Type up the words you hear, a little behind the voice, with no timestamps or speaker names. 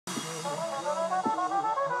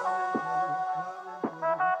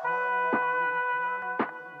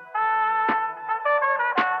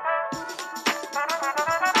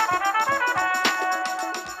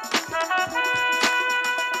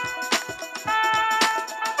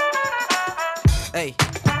Hey,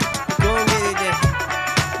 go and get it down.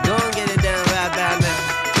 Go and get it down right about now.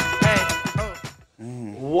 Hey,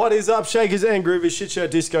 oh. What is up, Shakers and Groovers? Shit Show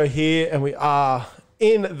Disco here, and we are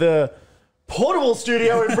in the portable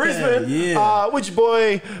studio in Brisbane. Yeah. With your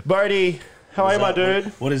boy, BXWDY. How are you, my dude?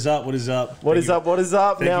 What is up? What is up? What is up? What is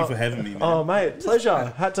up? Thank you for having me, man. Oh, mate,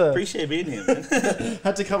 pleasure. Had to Appreciate being here, man.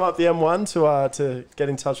 had to come up the M1 to get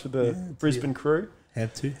in touch with the Brisbane crew.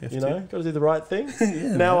 Have to. You know, got to do the right thing.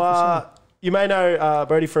 Yeah, Now, man, you may know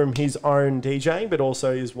BXWDY from his own DJing, but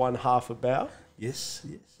also is one half of BAO. Yes,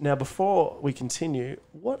 yes. Now, before we continue,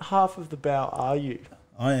 what half of the BAO are you?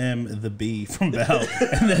 I am the B from BAO,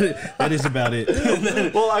 and that is about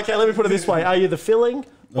it. Well, okay, let me put it this way. Are you the filling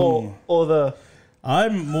or the...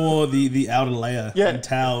 I'm more the outer layer, Yeah. and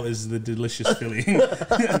Tao is the delicious filling.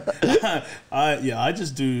 I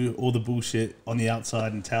just do all the bullshit on the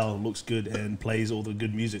outside, and Tao looks good and plays all the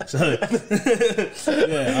good music. So,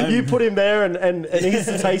 yeah, You put him there and he's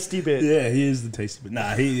the tasty bit. yeah, he is the tasty bit.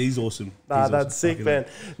 Nah, he's awesome. Nah, He's that's awesome. sick, Fucking man.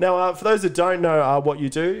 Now, for those that don't know what you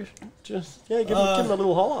do, just, give him a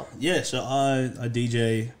little holler. Yeah, so I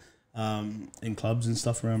DJ in clubs and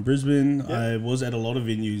stuff around Brisbane. Yeah. I was at a lot of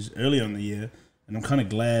venues earlier in the year, and I'm kind of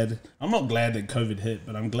glad. I'm not glad that COVID hit,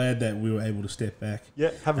 but I'm glad that we were able to step back.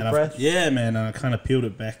 Yeah, have a And breath. yeah, man, and I kind of peeled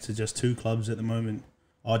it back to just 2 clubs at the moment.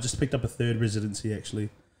 I just picked up a 3rd residency, actually,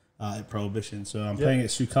 at Prohibition. So I'm playing at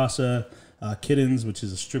Sukasa Kittens, which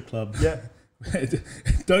is a strip club. Yeah.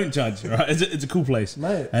 Don't judge, right? It's a cool place.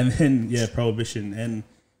 Mate. And then, Prohibition, and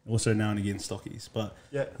also now and again Stockies. But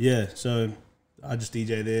Yeah. so I just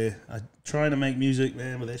DJ there. I trying to make music,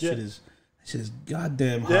 man, but that shit is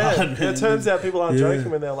goddamn hard, Yeah, man. it turns out people aren't Yeah.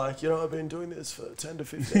 joking when they're like, I've been doing this for 10 to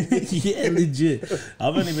 15 years. Yeah, legit.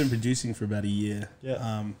 I've only been producing for about a year.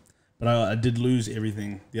 Yeah. But I did lose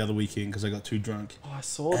everything the other weekend because I got too drunk. Oh, I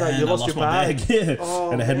saw that. And You I lost your my bag. Yeah. Oh,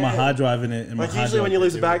 and I had my man. hard drive in it. And Like, my hard usually when drive you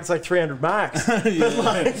lose a was bag, it's like 300 max.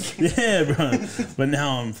 yeah, bro. But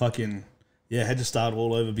now I'm fucking... Yeah, I had to start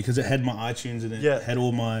all over because it had my iTunes in it. Yeah. It had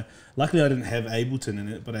all my... Luckily, I didn't have Ableton in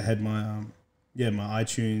it, but I had my... my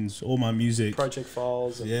iTunes, all my music. Project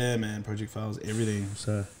files. And... Yeah, man, project files, everything.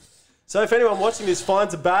 So if anyone watching this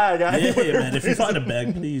finds a bag, Yeah, man, if you find a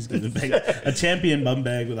bag, please give it back. A champion bum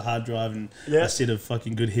bag with a hard drive and a set of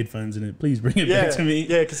fucking good headphones in it. Please bring it back to me.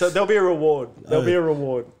 Yeah, because there'll be a reward. There'll be a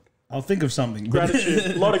reward. I'll think of something.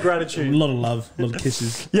 Gratitude. A lot of gratitude. A lot of love, a lot of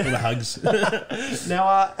kisses, a lot of hugs.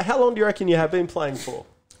 Now, how long do you reckon you have been playing for?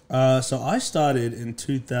 So I started in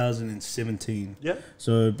 2017. Yeah.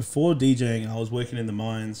 So before DJing, I was working in the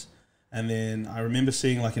mines, and then I remember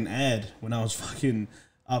seeing like an ad when I was fucking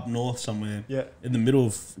up north somewhere, in the middle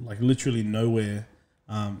of like literally nowhere,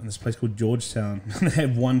 in this place called Georgetown. And they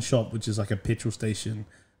have one shop which is like a petrol station,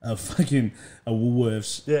 a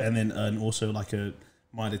Woolworths, and then also like a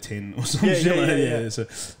Mitre 10 or some shit like that. So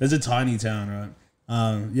there's a tiny town, right?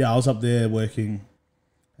 I was up there working.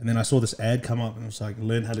 And then I saw this ad come up, and it was like,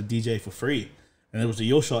 learn how to DJ for free. And it was a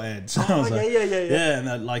Your Shot ad. So I was like, yeah. And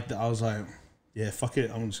I was like, yeah, fuck it.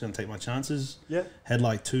 I'm just going to take my chances. Yeah. Had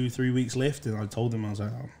like 2-3 weeks left, and I told them, I was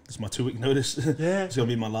like, this is my 2-week notice. Yeah. It's going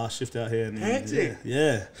to be my last shift out here. And then, Hectic.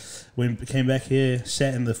 Yeah. Came back here,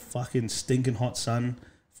 sat in the fucking stinking hot sun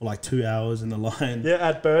for like 2 hours in the line. Yeah,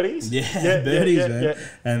 at Birdies? Yeah, Birdies, man. Yeah.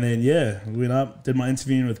 And then, went up, did my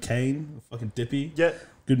interview with Kane, fucking Dippy. Yeah.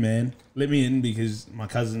 Good man. Let me in because my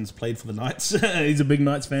cousin's played for the Knights. He's a big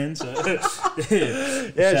Knights fan. So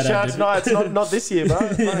shout out to Knights. Not this year, bro.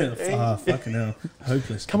 Fucking hell.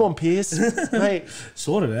 Hopeless. Come on, Pierce. Mate.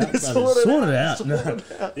 Sort it out. Sort it out. No.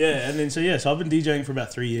 Yeah, and then so I've been DJing for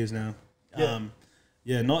about 3 years now.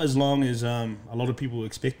 Not as long as a lot of people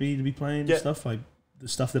expect me to be playing stuff. Like the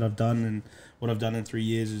stuff that I've done and what I've done in 3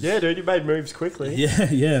 years is... Yeah, dude, you made moves quickly.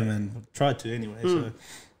 Yeah, man. I've tried to anyway, so...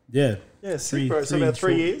 Yeah. Yeah, sick, bro. So about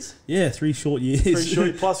 3 years? Yeah, 3 short years. 3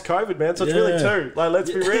 short plus COVID, man. So it's really 2. Like,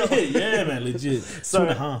 let's be real. Yeah, man, legit. So,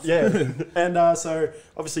 2.5. Yeah. And so,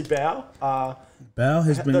 obviously, BAO. BAO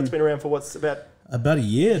has been... That's been around for what's about a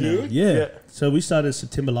year now. Yeah. Yeah. So we started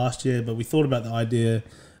September last year, but we thought about the idea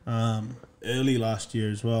early last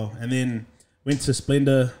year as well. And then went to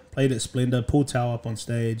Splendor, played at Splendor, pulled Tao up on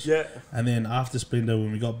stage. Yeah. And then after Splendor,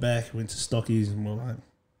 when we got back, went to Stockies and we're like...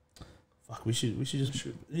 Fuck, we should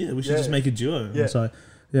just make a duo. Yeah. So,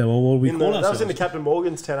 what do we call ourselves? That was in the Captain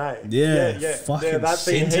Morgan's 10A. Yeah. Fucking that's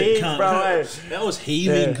been sent it, heaved, cunt. bro. That was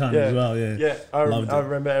heaving, cunt, as well, Yeah, I Loved it.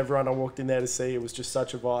 remember everyone I walked in there to see. It was just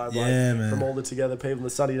such a vibe. Yeah, man. From all the Together people, the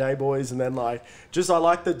Sunny Day Boys, and then I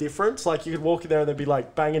like the difference. Like you could walk in there and there'd be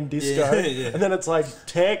like banging disco, and then it's like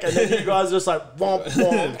tech, and then you guys are just like womp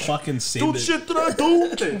womp. Fucking send Dude, it. shit that I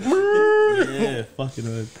do. Yeah, fucking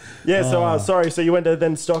hell. Yeah, so sorry, so you went to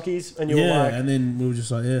then Stockies and you were like, and then we were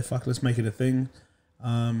just like, yeah, fuck, let's make it a thing.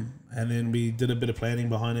 And then we did a bit of planning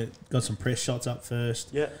behind it, got some press shots up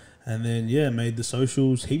first. Yeah. And then made the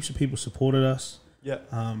socials. Heaps of people supported us. Yeah.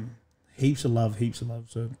 Heaps of love.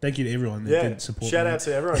 So thank you to everyone that did support. Shout out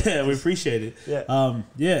to everyone. Yeah, we appreciate it. Yeah.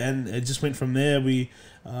 And it just went from there. We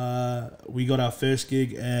got our first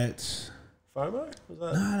gig at FOMO? Was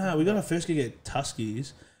that? No, we got our first gig at Tuskie's.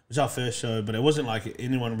 It was our first show, but it wasn't like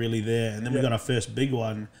anyone really there. And then we got our first big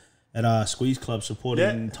one at our Squeeze Club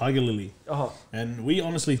supporting Tiger Lily. And we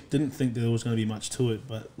honestly didn't think there was going to be much to it,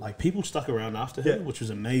 but like people stuck around after her, which was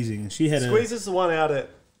amazing. And she had Squeeze is the one out at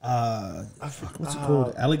what's it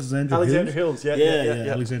called? Alexandra Hills. Yeah,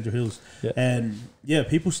 Alexandra Hills. Yeah. And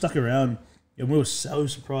people stuck around. And we were so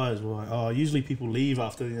surprised. We're like, usually people leave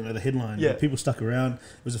after the headline. Yeah. But people stuck around.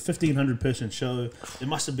 It was a 1,500 person show. There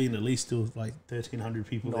must have been at least still like 1,300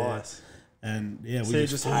 people there. And we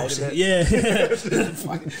just hated it.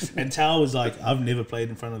 Yeah. And Tao was like, I've never played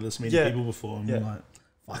in front of this many people before. And we're like,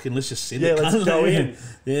 fucking let's just send it. Yeah, let's go in.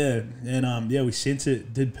 Yeah. And we sent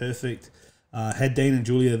it, did perfect. Had Dane and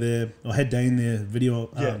Julia there, or had Dane there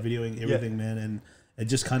videoing everything, man. And it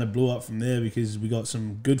just kind of blew up from there because we got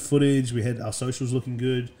some good footage. We had our socials looking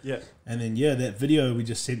good. Yeah. And then, that video we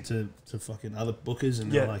just sent to fucking other bookers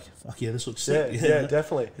and they're like, fuck yeah, this looks sick. Yeah,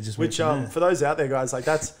 definitely. Which, for those out there, guys, like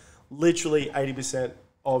that's literally 80%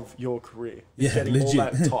 of your career. Getting legit.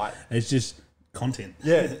 All that tight. It's just content.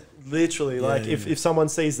 Yeah, literally. Like if someone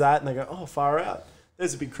sees that and they go, oh, far out.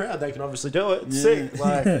 There's a big crowd. They can obviously do it. It's sick.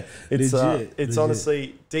 Like it's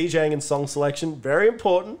honestly DJing and song selection very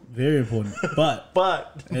important. Very important.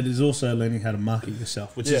 But it is also learning how to market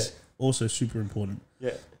yourself, which is also super important.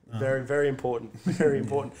 Yeah, very very important. Very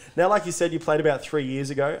important. Now, like you said, you played about 3 years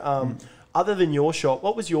ago. Other than your shop,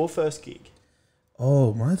 what was your first gig?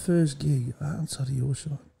 Oh, my first gig outside of your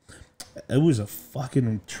shop. It was a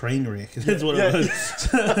fucking train wreck. That's what it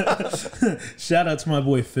was. Shout out to my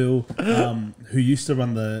boy Phil, who used to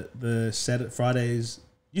run the Saturday Fridays.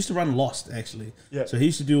 Used to run Lost actually. Yeah. So he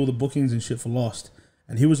used to do all the bookings and shit for Lost,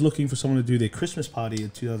 and he was looking for someone to do their Christmas party in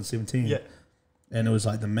 2017. Yeah. And it was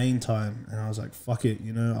like the main time, and I was like, "Fuck it,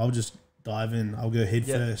 I'll just dive in. I'll go head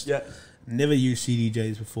first." Yeah. Never used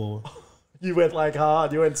CDJs before. You went like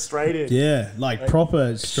hard. You went straight in. Yeah, like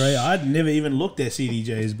proper straight. I'd never even looked at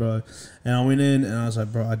CDJs, bro. And I went in and I was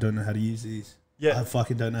like, bro, I don't know how to use these. Yeah. I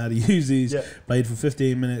fucking don't know how to use these. Yeah. Played for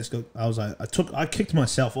 15 minutes. I was like, I kicked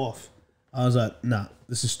myself off. I was like, nah,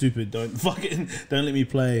 this is stupid. Don't let me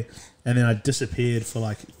play. And then I disappeared for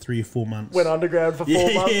like 3 or 4 months. Went underground for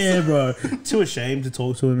 4 months? Yeah, bro. Too ashamed to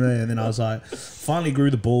talk to him there. And then I was like, finally grew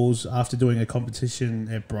the balls after doing a competition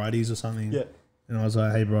at BXWDY or something. Yeah. And I was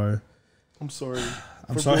like, hey, bro. I'm sorry.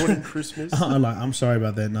 I'm sorry. Christmas. I'm sorry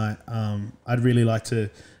about that night. I'd really like to,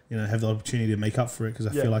 have the opportunity to make up for it because I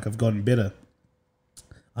feel like I've gotten better.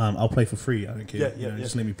 I'll play for free. I don't care.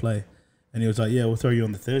 Just let me play. And he was like, yeah, we'll throw you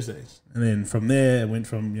on the Thursdays. And then from there, I went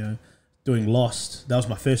from, doing Lost. That was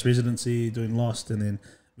my first residency, doing Lost, and then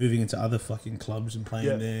moving into other fucking clubs and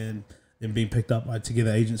playing there, and then being picked up by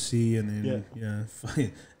Together Agency, and then,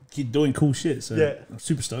 keep doing cool shit. So I'm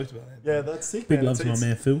super stoked about it. Yeah, that's sick. Big love to my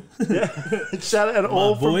man Phil. Yeah, shout out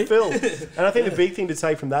all from Phil. And I think the big thing to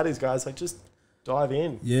take from that is, guys, like just dive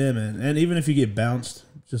in. Yeah, man. And even if you get bounced,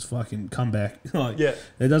 just fucking come back. Like,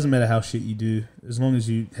 it doesn't matter how shit you do, as long as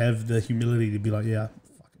you have the humility to be like,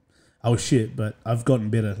 I was shit, but I've gotten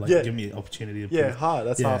better. Like, give me an opportunity to play. Hard.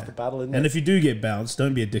 That's half the battle, isn't it? And if you do get bounced,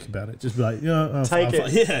 don't be a dick about it. Just be like, take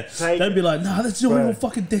it. Yeah. Don't be like, nah, that's your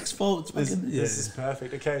fucking dick's fault. This is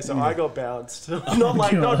perfect. Okay, so I got bounced.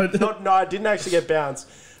 I didn't actually get bounced,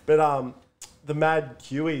 but the Mad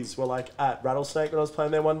Hueys were like at Rattlesnake when I was playing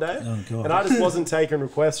there one day, and I just wasn't taking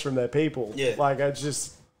requests from their people. Yeah. Like I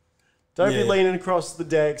just don't be leaning across the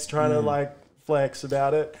decks trying to like flex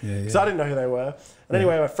about it because I didn't know who they were. And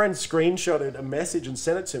anyway, my friend screenshotted a message and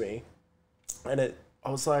sent it to me, and I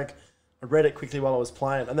was like, I read it quickly while I was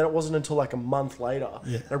playing, and then it wasn't until like a month later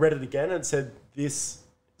I read it again and it said this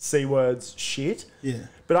C word's shit. Yeah.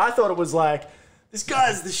 But I thought it was like, this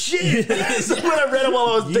guy's the shit. When I read it while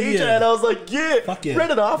I was DJing, I was like,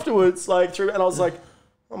 read it afterwards, like through, and I was like,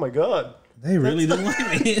 oh my god. They really didn't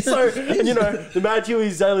like me. So, and the Mad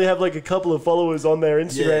Hueys only have like a couple of followers on their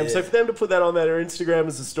Instagram. So for them to put that on their Instagram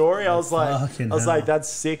as a story, I was like, that's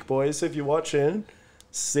sick, boys. So if you're watching,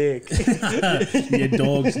 sick. Yeah,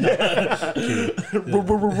 dogs.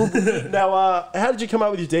 Now, how did you come up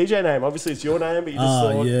with your DJ name? Obviously, it's your name, but you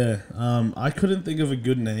just thought... I couldn't think of a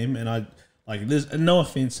good name, and Like, there's no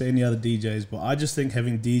offense to any other DJs, but I just think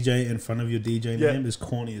having DJ in front of your DJ name is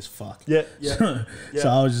corny as fuck. Yeah, So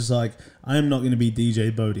I was just like, I am not going to be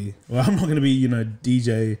DJ BXWDY, or I'm not going to be, you know,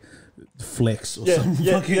 DJ Flex or some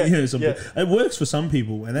fucking, you know, something. It works for some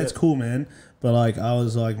people, and that's cool, man. But like, I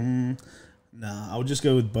was like, nah, I'll just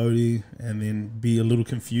go with BXWDY and then be a little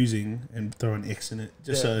confusing and throw an X in it,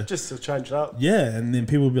 just to change it up. Yeah, and then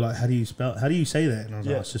people will be like, how do you say that? And I was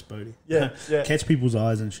like, oh, it's just BXWDY. Yeah. Catch people's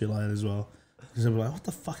eyes and shit like that as well. Because they'll be like, what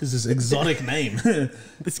the fuck is this exotic name?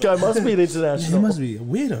 This guy must be an international. Yeah, he must be a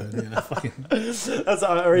weirdo. You know, fucking.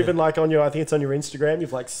 Or even like on your, I think it's on your Instagram,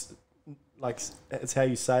 you've like it's how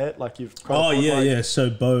you say it. Like you've. So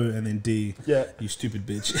Bo and then D. Yeah. You stupid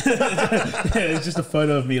bitch. It's just a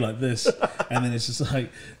photo of me like this, and then it's just like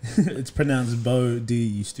it's pronounced Bo D.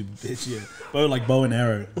 You stupid bitch. Yeah. Bo like bow and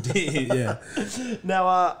arrow. D. Yeah.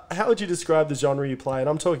 Now, how would you describe the genre you play? And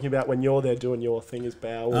I'm talking about when you're there doing your thing as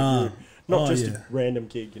BAO, or you, not just a random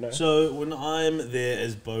gig, you know. So when I'm there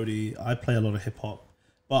as BXWDY, I play a lot of hip hop,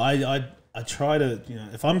 but I try to, you know,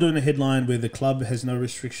 if I'm doing a headline where the club has no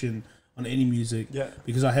restriction on any music,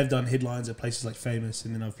 because I have done headlines at places like Famous,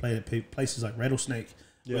 and then I've played at places like Rattlesnake,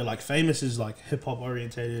 where like Famous is like hip hop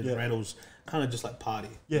orientated, Rattles kind of just like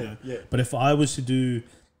party, you know? But if I was to do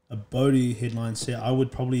a BXWDY headline set, I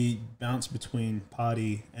would probably bounce between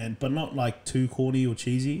party but not like too corny or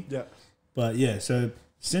cheesy. But so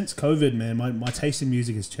since COVID, man, my taste in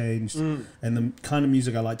music has changed, and the kind of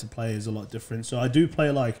music I like to play is a lot different. So I do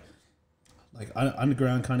play like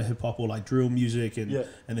underground kind of hip hop, or like drill music and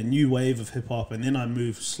the new wave of hip hop, and then I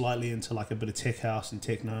move slightly into like a bit of tech house and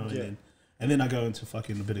techno, and then I go into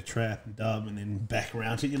fucking a bit of trap and dub, and then back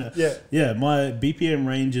around to, you know. My BPM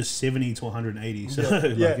range is 70 to 180. So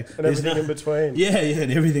and everything in between.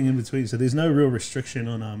 And everything in between. So there's no real restriction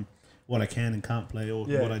on what I can and can't play, or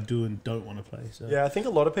what I do and don't want to play. So I think a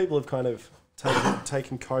lot of people have kind of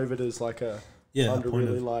taken COVID as like a time to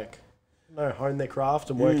really like hone their craft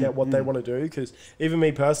and work out what they want to do. Because even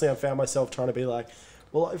me personally, I found myself trying to be like,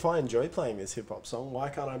 well, if I enjoy playing this hip hop song, why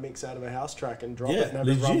can't I mix out of a house track and drop it and have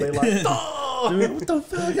everyone be like, oh, what the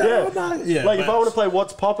fuck? Like if I want to play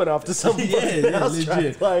What's Poppin' after somebody's house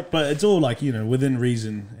track, like, but it's all like, you know, within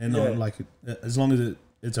reason, and not like as long as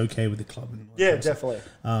it's okay with the club. And definitely.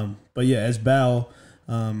 But as BAO,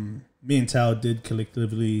 me and Tao did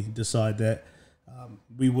collectively decide that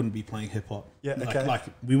we wouldn't be playing hip hop. Like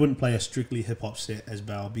we wouldn't play a strictly hip hop set as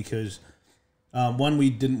BAO, because one, we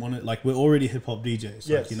didn't want to, like, we're already hip hop DJs,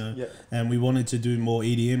 like, you know, and we wanted to do more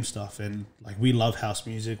EDM stuff, and like we love house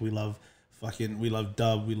music, we love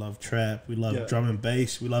dub, we love trap, we love drum and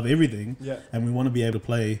bass, we love everything, and we want to be able to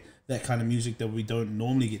play that kind of music that we don't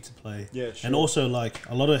normally get to play. And also, like,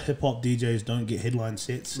 a lot of hip hop DJs don't get headline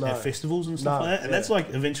sets at festivals and stuff like that, and that's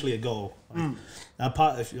like eventually a goal.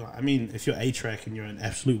 Like, if you're A-Track and you're an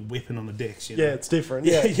absolute weapon on the decks, you know? It's different.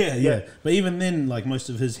 But even then, like, most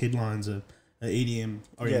of his headlines are EDM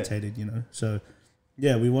orientated, you know. So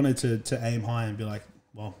we wanted to aim high and be like,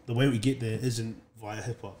 well, the way we get there isn't via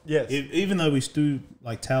hip hop. Even though we still,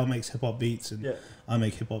 like, Tao makes hip hop beats and I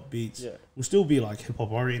make hip hop beats, we'll still be like hip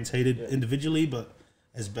hop orientated individually, but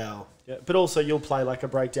as BAO. But also you'll play like a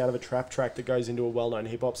breakdown of a trap track that goes into a well-known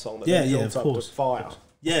hip hop song that builds up to fire.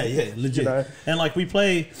 Legit. You know? And like we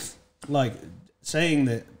play, like, saying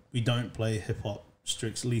that we don't play hip hop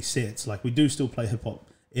strictly sets, like we do still play hip hop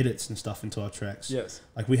edits and stuff into our tracks.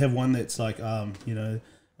 Like we have one that's like the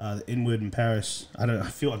N-word in Paris. I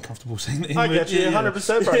feel uncomfortable saying the N-word. I get you,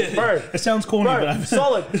 100%, bro. It sounds corny, but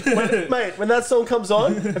solid. When that song comes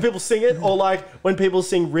on and people sing it, or like when people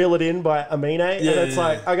sing "Reel It In" by Amine, and it's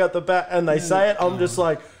like, I got the bat, and they say it, I'm just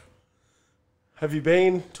like, have you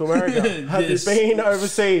been to America? Have you been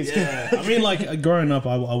overseas? I mean, like, growing up,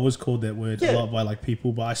 I was called that word a lot by like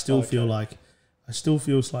people, but I still feel like I still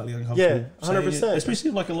feel slightly uncomfortable. 100%. Especially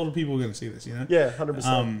if, like, a lot of people are going to see this, you know?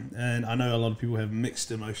 100%. And I know a lot of people have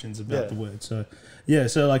mixed emotions about the word. So,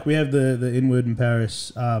 so like we have the N-word in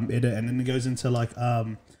Paris edit, and then it goes into like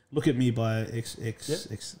Look at Me by X. I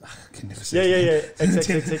can never say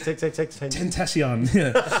Tentacion.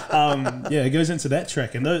 It goes into that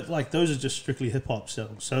track, and those are just strictly hip hop.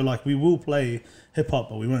 So like we will play hip hop,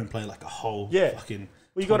 but we won't play like a whole fucking.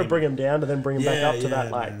 Well, you got to bring them down to then bring them back up to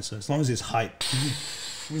that. Like, man, so as long as it's hype.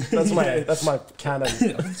 That's my canon.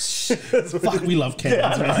 Fuck, we love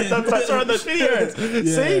canons. That's right in those videos.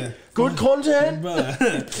 See, good content.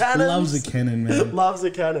 Canons. Loves a canon, man. Loves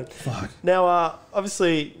a canon. Fuck. Now,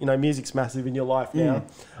 obviously, you know, music's massive in your life now.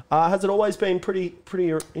 Has it always been pretty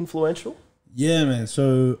influential? Yeah, man.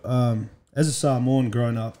 So, as a Samoan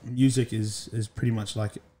growing up, music is pretty much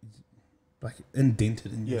like like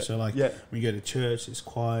indented in you. Yeah. So like Yeah. when you go to church, there's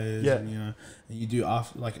choirs, Yeah. and you know, and you do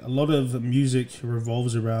after like a lot of the music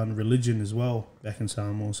revolves around religion as well back in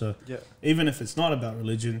Samoa. So Yeah. even if it's not about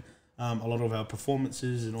religion, a lot of our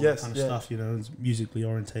performances and all that kind of stuff, you know, is musically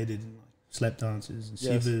orientated, and like slap dances and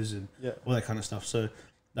sivas and all that kind of stuff. So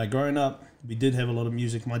like growing up, we did have a lot of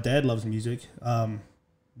music. My dad loves music.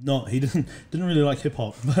 He didn't really like hip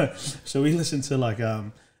hop, but so we listened to like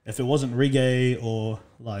if it wasn't reggae or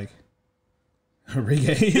like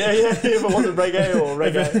reggae, if it wasn't reggae or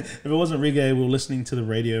reggae, if it wasn't reggae, we were listening to the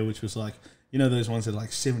radio, which was like, you know, those ones that are like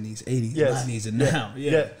 70s, 80s, 90s, and now,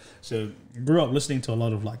 So grew up listening to a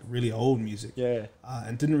lot of like really old music,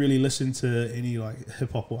 and didn't really listen to any like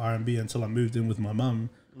hip hop or R&B until I moved in with my mum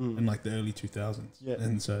in like the early 2000s,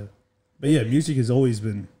 and so, but yeah, music has always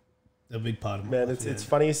been a big part of my life. It's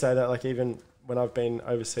funny you say that. Like even when I've been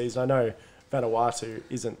overseas, I know Vanuatu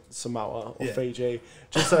isn't Samoa or Fiji.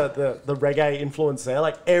 Just the reggae influence there.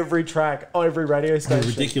 Like every track, every radio station,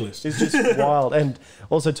 ridiculous. It's just wild. And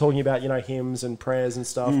also talking about, you know, hymns and prayers and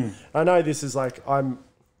stuff. I know this is like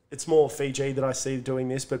it's more Fiji that I see doing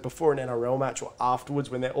this, but before an NRL match or afterwards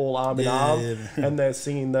when they're all arm in arm and they're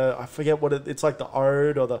singing I forget what it's like, the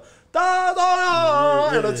ode or the da, da,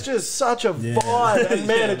 and it's just such a vibe. And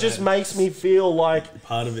man, it just makes me feel like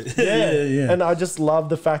part of it. And I just love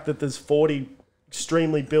the fact that there's 40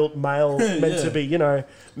 extremely built male meant to be, you know,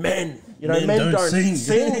 men. You know, men don't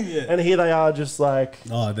sing. And here they are just like...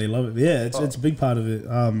 Oh, they love it. Yeah, it's a big part of it.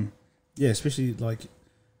 Especially like...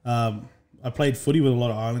 I played footy with a lot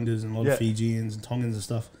of Islanders and a lot of Fijians and Tongans and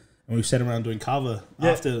stuff. And we sat around doing cover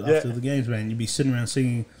after the games, man. You'd be sitting around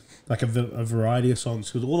singing like a variety of songs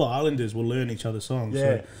because all the Islanders will learn each other's songs.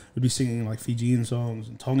 So we'd be singing like Fijian songs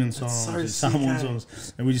and Tongan songs and Samoan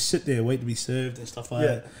songs. And we just sit there, wait to be served and stuff like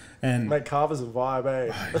that. And mate, carver's a vibe,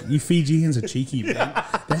 eh? You Fijians are cheeky, man.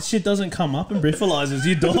 That shit doesn't come up in breathalyzers,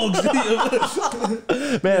 you dogs.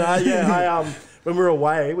 Man, when we were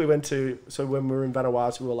away, when we were in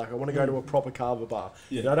Vanuatu, we were like, I want to go to a proper carver bar.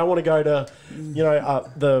 You know, I don't want to go to, you know,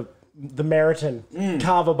 the Meriton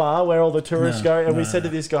carver bar where all the tourists go. And we said to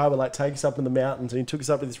this guy, we're like, take us up in the mountains. And he took us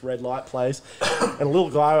up to this red light place. And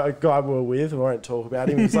a guy we were with, we won't talk about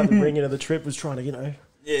him, he was like the ring into the trip, was trying to, you know,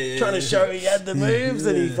 trying to show he had the moves.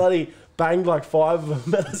 And he bloody banged like 5 of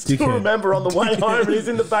them. And I still remember on the way home, and he's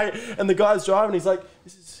in the back, and the guy's driving, he's like,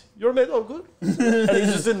 you're a man, oh good. And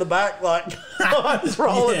he's just in the back, like, eyes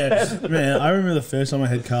rolling. Man, I remember the first time I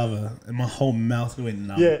had carver, and my whole mouth went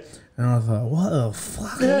numb. And I was like, what the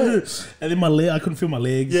fuck? And then I couldn't feel my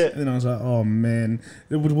legs. And I was like, oh man,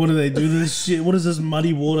 what do they do to this shit? What is this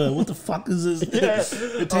muddy water? What the fuck is this?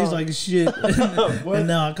 It tastes like shit. And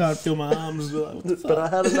now I can't feel my arms. Like, but I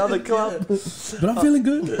had another cup. But I'm feeling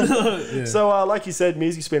good. So, like you said,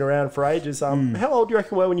 music's been around for ages. How old do you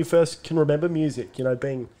reckon were when you first can remember music? You know,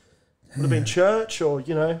 would have been church or,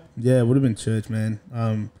 you know? Yeah, it would have been church, man.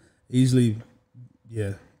 Easily,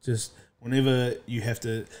 just... Whenever you have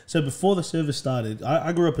to... So before the service started,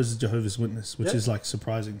 I grew up as a Jehovah's Witness, which is like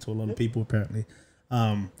surprising to a lot of people apparently.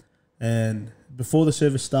 And before the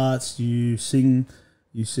service starts, you sing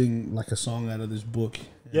like a song out of this book.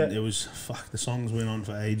 And it was... the songs went on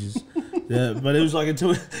for ages. But it was like a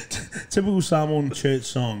typical Samoan church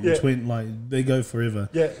song, which went like, they go forever.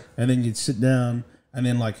 And then you'd sit down and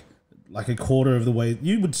then like a quarter of the way...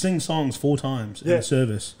 You would sing songs 4 times in the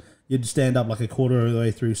service. You'd stand up like a quarter of the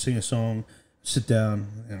way through, sing a song, sit down,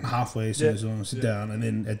 and halfway sing a song, sit down, and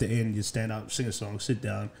then at the end you'd stand up, sing a song, sit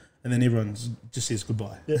down, and then everyone just says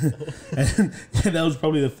goodbye. And that was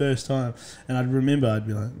probably the first time. And I'd remember, I'd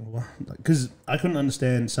be like, what? Because I couldn't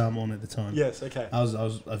understand Samoan at the time. I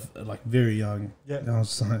was like very young. And I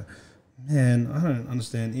was like, man, I don't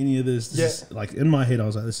understand any of this. This is, like in my head, I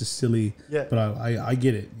was like, this is silly. But I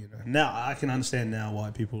get it. You know, now I can understand now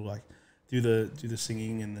why people like do the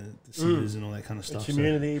singing and the singers and all that kind of stuff. The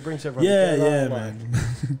community brings everyone together. Man.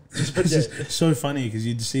 It's just so funny because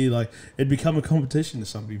you'd see like it'd become a competition to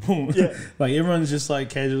some people. Like everyone's just like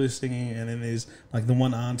casually singing, and then there's like the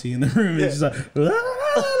one auntie in the room is just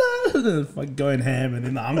like like going ham, and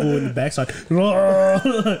then the uncle in the backside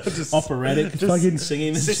just operatic, just fucking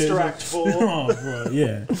singing. Sister Act 4. Oh,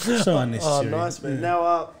 bro, so unnecessary. Oh, nice, man.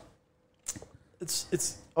 Now,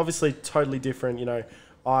 it's obviously totally different. You know,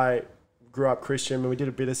 I grew up Christian and we did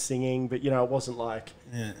a bit of singing, but you know, it wasn't like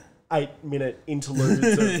 8-minute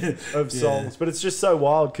interludes of songs. But it's just so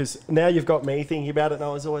wild because now you've got me thinking about it, and I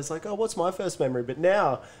was always like, oh, what's my first memory? But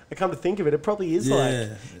now I come to think of it, it probably is like,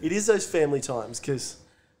 it is those family times because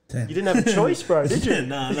Damn. You didn't have a choice, bro, did you?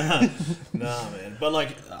 Nah, man. But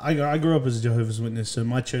like, I grew up as a Jehovah's Witness, so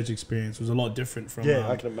my church experience was a lot different from.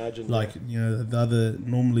 I can imagine. Like the other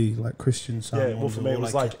normally like Christian. Well, for me it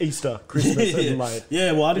was like Easter, Christmas, and like.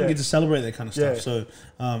 Well, I didn't get to celebrate that kind of stuff. So,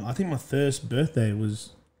 I think my first birthday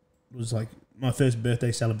was like my first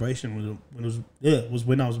birthday celebration was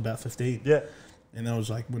when I was about 15. Yeah. And that was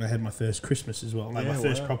like when I had my first Christmas as well, like my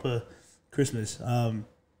first proper Christmas.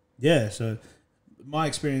 So my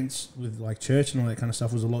experience with like church and all that kind of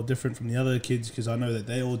stuff was a lot different from the other kids because I know that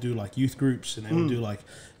they all do like youth groups and they all do like,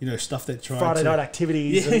 stuff that tried Friday night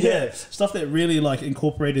activities. Stuff that really like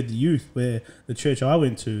incorporated the youth, where the church I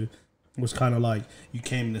went to was kind of like you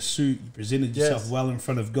came in a suit, you presented yourself well in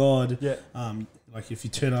front of God. Yeah. Like if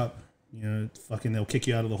you turn up, fucking they'll kick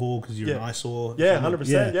you out of the hall because you're an eyesore.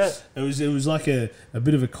 100%. Yeah. It was like a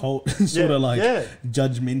bit of a cult sort of like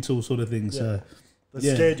judgmental sort of thing. So that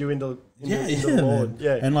scared you into the Lord.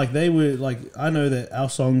 Yeah. And like they were like, I know that our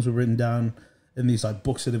songs were written down in these like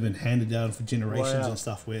books that have been handed down for generations and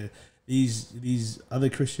stuff, where these other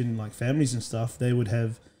Christian like families and stuff, they would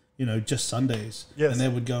have, just Sundays. Yes. And they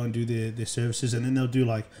would go and do their services, and then they'll do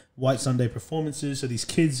like White Sunday performances. So these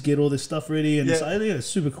kids get all this stuff ready, and it's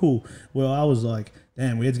super cool. Well, I was like,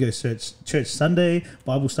 damn, we had to go church Sunday,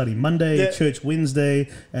 Bible study Monday, church Wednesday,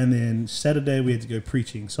 and then Saturday we had to go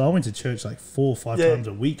preaching. So I went to church like 4 or 5 times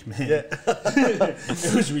a week, man. Yeah.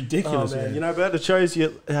 It was ridiculous, man. But it shows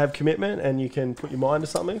you have commitment and you can put your mind to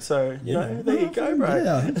something. So, there you go, bro.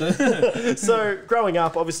 Yeah. So growing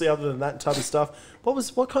up, obviously other than that type of stuff,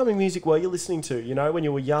 what kind of music were you listening to, when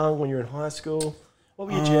you were young, when you were in high school? What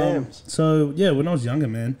were your jams? So, when I was younger,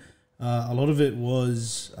 man, a lot of it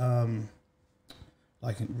was...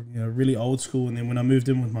 really old school. And then when I moved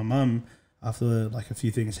in with my mum, after like a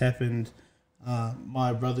few things happened,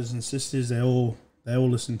 my brothers and sisters, they all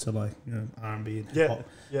listen to like R&B and hip hop,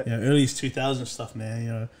 earliest 2000 stuff,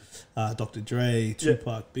 man. Dr. Dre,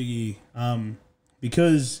 Tupac, Biggie,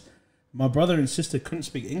 because my brother and sister couldn't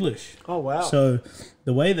speak English. Oh wow! So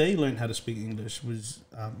the way they learned how to speak English was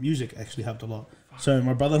music actually helped a lot. So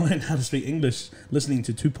my brother learned how to speak English listening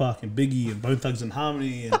to Tupac and Biggie and Bone Thugs and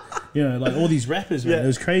Harmony and like all these rappers, man. It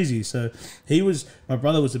was crazy. So my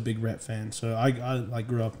brother was a big rap fan. So I like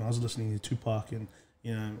grew up and I was listening to Tupac and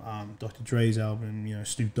Dr. Dre's album,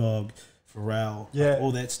 Snoop Dogg, Pharrell, like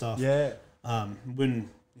all that stuff. Yeah. When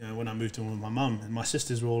I moved in with my mum, and my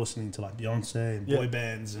sisters were all listening to like Beyonce and boy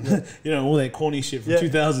bands and all that corny shit from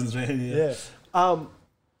 2000s, man.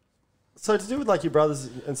 So to do with like your brothers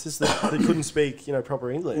and sisters that couldn't speak,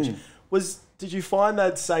 proper English, did you find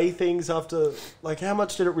they'd say things after, like how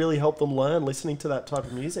much did it really help them learn listening to that type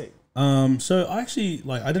of music? So I actually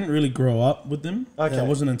I didn't really grow up with them. Okay. It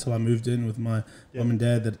wasn't until I moved in with my mum and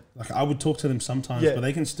dad that like I would talk to them sometimes, but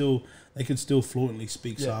they can still fluently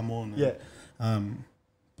speak Samoan.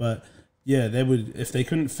 But they would, if they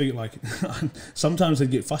couldn't figure, like, sometimes they'd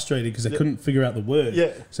get frustrated because they couldn't figure out the word.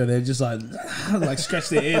 Yeah. So they'd just like scratch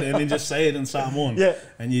their head and then just say it in Samoan. Yeah.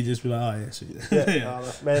 And you'd just be like, I just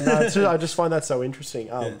find that so interesting.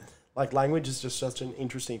 Like language is just such an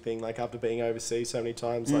interesting thing. Like after being overseas so many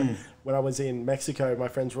times, like when I was in Mexico, my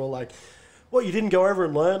friends were all like, "What, you didn't go over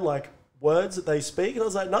and learn like words that they speak?" And I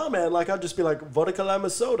was like, "No, man. Like I'd just be like vodka lima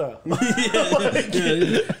soda." They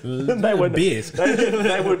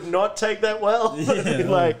would not take that well.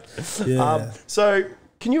 So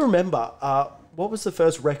can you remember what was the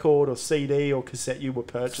first record or CD or cassette you were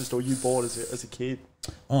purchased or you bought as a kid?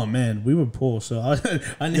 Oh man, we were poor, so I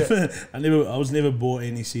was never bought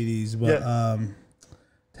any CDs, but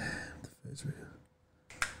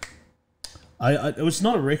it was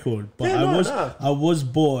not a record, but I was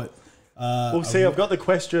bought. I've got the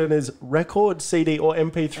question is record, CD, or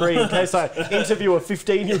MP3 in case I interview a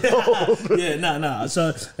 15-year-old.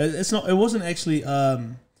 So it's not. It wasn't actually.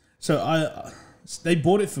 They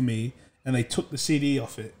bought it for me and they took the CD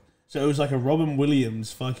off it. So it was like a Robin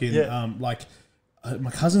Williams fucking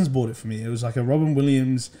my cousins bought it for me. It was like a Robin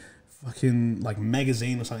Williams fucking like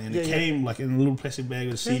magazine or something, and it came like in a little plastic bag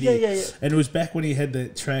with a CD. And it was back when he had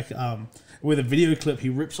that track with a video clip. He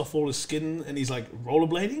rips off all his skin and he's like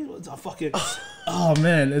rollerblading. I fucking oh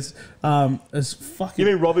man, it's fucking.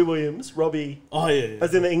 You mean Robbie Williams? Robbie? Oh yeah.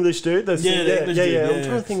 As in the English dude. The English dude. I'm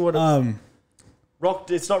trying to think what.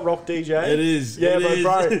 Rock. It's not Rock DJ. It is. Yeah,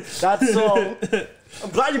 bro. That song. I'm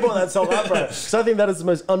glad you brought that song up, bro. Because I think that is the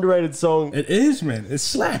most underrated song. It is, man. It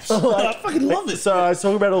slaps. I fucking love it. So I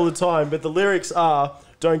talk about it all the time, but the lyrics are,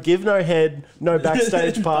 "Don't give no head, no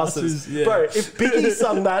backstage passes." Bro, if Biggie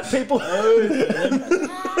sung that, people...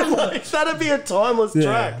 like, that'd be a timeless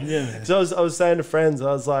track. Yeah, man. So I was saying to friends,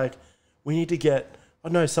 I was like, we need to get I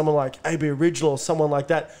don't know, someone like AB Original or someone like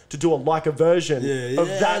that to do a version of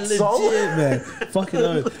that legit, song. Man. Fucking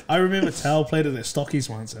oath. I remember Tal played it at Stockies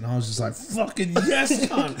once, and I was just like, fucking yes,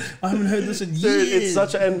 cunt. I haven't heard this in years. Dude, it's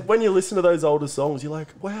such a, and when you listen to those older songs, you're like,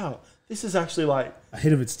 wow, this is actually like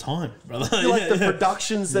ahead of its time, brother. Like the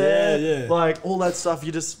production's there, like all that stuff.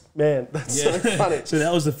 You just, man, that's so funny. So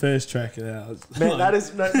that was the first track. Man, that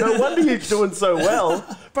is no wonder you're doing so well,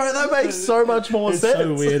 bro. That makes so much more sense.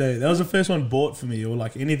 So weird. That was the first one bought for me, or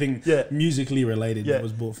like anything musically related that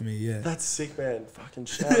was bought for me. Yeah, that's sick, man. Fucking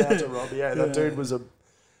shout out to Robbie. Yeah, that dude was a.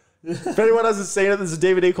 If anyone hasn't seen it, there's a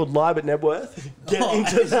DVD called Live at Nebworth. Get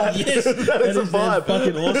into that. Yes, that is a vibe.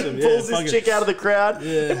 Fucking awesome. Yeah, pulls this chick out of the crowd.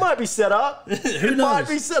 Yeah. It might be set up. Who knows? Might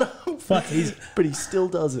be set up. Fuck, but he still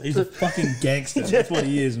does it. He's a fucking gangster. That's what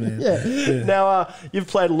he is, man. Yeah. Now, you've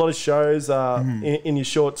played a lot of shows in your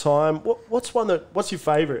short time. What's your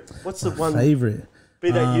favourite? What's the one? Favorite?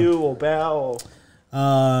 Be that you or BAO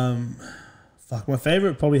or. Fuck, my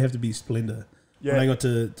favourite probably have to be Splendor. Yeah. When I got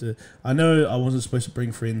to, I know I wasn't supposed to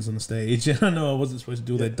bring friends on the stage. I know I wasn't supposed to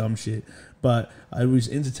do all that dumb shit, but I was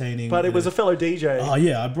entertaining. But it was a fellow DJ. Oh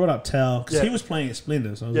yeah, I brought up Tal because he was playing at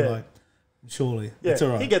Splendor, so I was like, surely it's all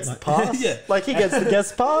right. He gets the pass. Like he gets the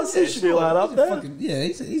guest pass. He should be allowed up there.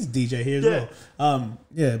 He's a DJ here as well.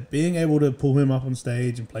 Being able to pull him up on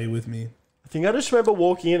stage and play with me. I think I just remember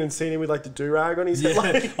walking in and seeing him with like the do-rag on his head.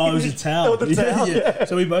 Like, it was a towel. The towel.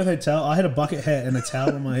 So we both had towel. I had a bucket hat and a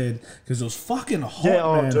towel on my head because it was fucking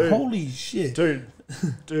hot, man. Dude. Holy shit. Dude.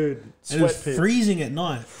 And it was freezing at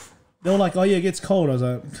night. They were like, oh yeah, it gets cold. I was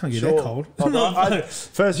like, I can't get that cold.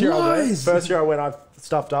 First year I went, I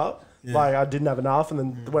stuffed up. Yeah. Like I didn't have enough, and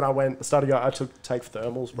then when I went, I started going, I take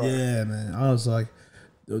thermals, bro. Yeah, man. I was like,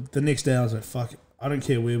 the next day I was like, fuck it. I don't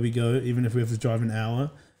care where we go, even if we have to drive an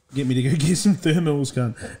hour. Get me to go get some thermals,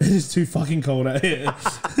 cunt. It is too fucking cold out here.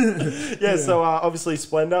 So obviously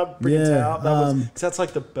Splendor, bring it out. That was, cause that's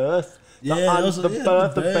like the birth. The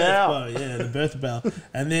birth of BAO. Yeah, the birth of BAO.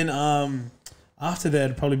 And then after that,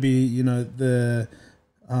 it'd probably be, the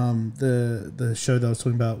show that I was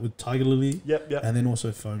talking about with Tiger Lily. Yep. And then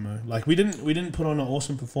also FOMO. Like we didn't put on an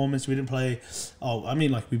awesome performance. We didn't play.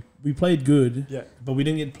 We played good. Yeah. But we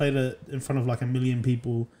didn't get played in front of like 1 million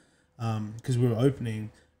people, because we were opening.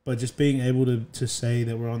 But just being able to say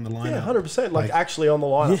that we're on the lineup. Yeah, 100%. Like actually on the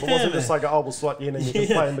lineup. It wasn't just like, we'll slot you in and you can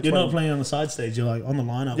play in between. You're not playing on the side stage. You're like on the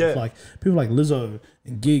lineup with like people like Lizzo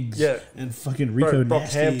and Gigs and fucking Rico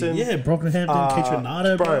Nasty. Brockhampton. Yeah, Brockhampton, Kate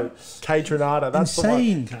Renata, bro. Kate Renata. That's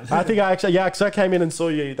insane. The one. I think I actually, because I came in and saw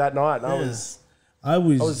you that night and I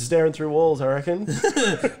was staring through walls, I reckon.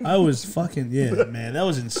 I was fucking, man. That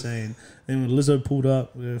was insane. And when Lizzo pulled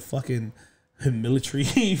up, we were fucking... her military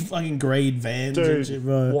fucking grade vans and shit,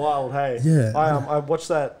 bro. Wild, hey. Yeah. I watched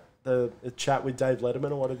the chat with Dave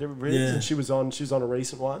Letterman or whatever it is, and she was on a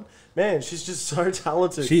recent one. Man, she's just so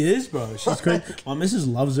talented. She is, bro. She's great. My missus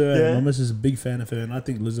loves her, and my missus is a big fan of her, and I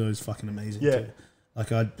think Lizzo is fucking amazing too.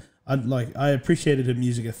 Like I appreciated her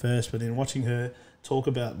music at first, but then watching her talk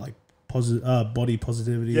about like body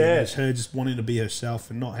positivity, and her just wanting to be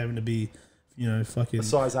herself and not having to be, fucking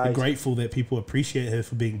grateful that people appreciate her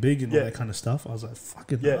for being big and all that kind of stuff. I was like,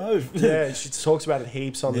 fucking no. Yeah, she talks about it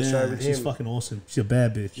heaps on the show with him. She's fucking awesome. She's a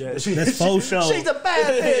bad bitch. Yeah, that's full show. She's a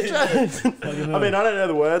bad bitch. I mean, I don't know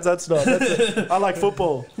the words. I like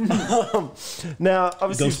football. Now,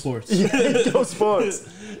 obviously, go sports. Go sports.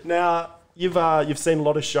 Now, you've seen a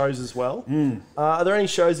lot of shows as well. Are there any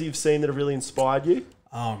shows that you've seen that have really inspired you?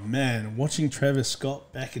 Oh man, watching Travis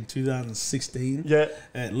Scott back in 2016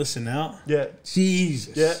 at Listen Out. Yeah.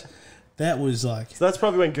 Jesus. Yeah. That was like... So that's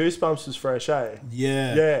probably when Goosebumps was fresh, eh?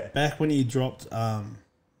 Yeah. Yeah. Back when he dropped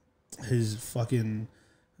his fucking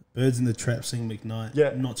Birds in the Trap Sing McKnight.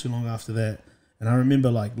 Yeah. Not too long after that. And I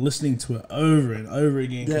remember like listening to it over and over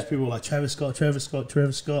again because people were like, Travis Scott, Travis Scott,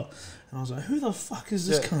 Travis Scott. And I was like, who the fuck is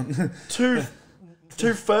this cunt?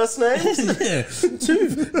 Two first names?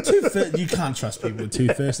 You can't trust people with two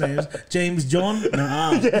first names. James John?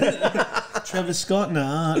 Nah. Travis Scott?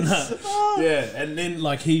 Nah. Yeah, and then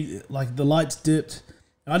like the lights dipped.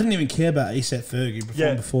 I didn't even care about ASAP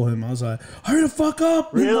Fergie before him. I was like, hurry the fuck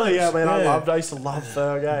up. Really? Yeah, man. I used to love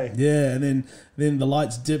Ferg, eh? Yeah, and then the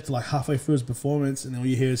lights dipped like halfway through his performance, and then all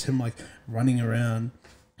you hear is him like running around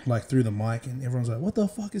like through the mic, and everyone's like, what the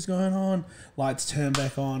fuck is going on? Lights turn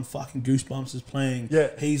back on, fucking Goosebumps is playing. Yeah.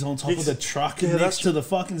 He's on top of the truck next to the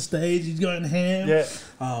fucking stage. He's going ham. Yeah.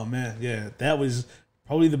 Oh man, yeah. That was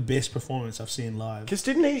probably the best performance I've seen live. Because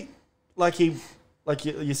didn't he, like you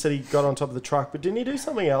said he got on top of the truck, but didn't he do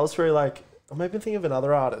something else where he like, I'm maybe thinking of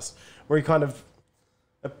another artist, where he kind of,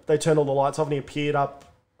 they turned all the lights off and he appeared up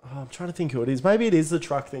I'm trying to think who it is. Maybe it is the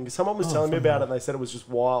truck thing. Because someone was telling me about it and they said it was just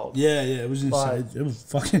wild. Yeah, it was insane. It was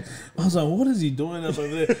fucking... I was like, what is he doing up over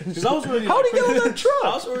there? Because I was already... How did he get on that truck?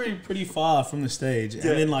 I was already pretty far from the stage. And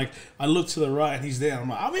then, like, I look to the right and he's there. I'm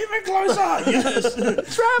like, I'm even closer. Yes.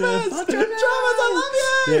 Travis! I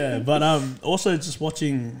love you! Yeah, but also just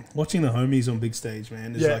watching the homies on big stage,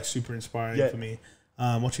 man, is like super inspiring for me.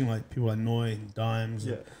 Watching like people like Noi and Dimes,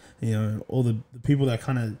 and, you know, all the people that I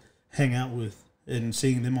kind of hang out with and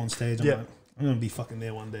seeing them on stage, I'm like, I'm gonna be fucking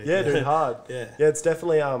there one day. Yeah, dude, hard. Yeah, it's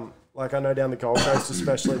definitely like I know down the Gold Coast,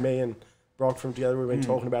 especially me and Brock from together, we've been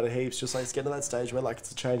talking about it heaps. Just like it's getting to that stage where like it's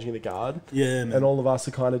the changing of the guard. Yeah, man. And all of us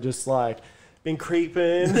are kind of just like been creeping,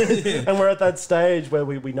 and we're at that stage where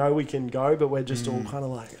we know we can go, but we're just all kind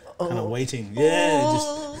of like kind of waiting.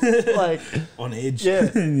 Just like on edge.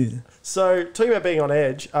 Yeah. So talking about being on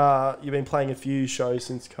edge, you've been playing a few shows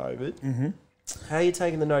since COVID. Mm-hmm. How are you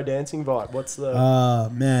taking the no dancing vibe? What's the...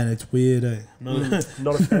 man, it's weird, eh?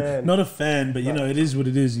 Not a fan. Not a fan, but you know, it is what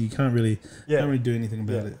it is. You can't really do anything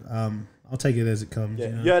about it. I'll take it as it comes.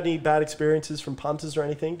 Yeah. You had any bad experiences from punters or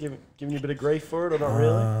anything? Giving you a bit of grief for it or not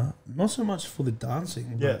really? Not so much for the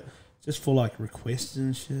dancing, but just for like requests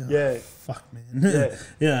and shit. Yeah. Fuck, man.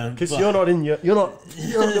 Yeah. Because you're not doing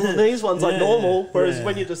these ones like normal, whereas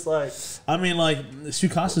when you're just like... I mean, like,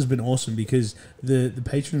 Sukasa's been awesome because the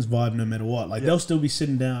patrons vibe no matter what. Like, they'll still be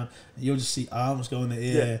sitting down and you'll just see arms go in the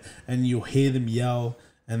air and you'll hear them yell.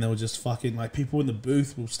 And they'll just fucking, like, people in the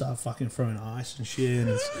booth will start fucking throwing ice and shit.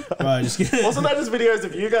 And it's, wasn't that just videos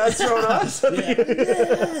of you guys throwing ice?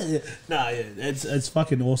 It's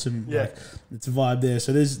fucking awesome. Yeah. Like, it's a vibe there.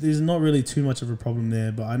 So there's not really too much of a problem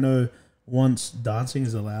there. But I know once dancing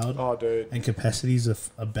is allowed and capacities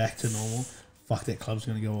are back to normal, fuck, that club's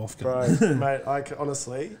going to go off. Bro, mate,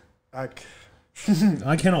 honestly, I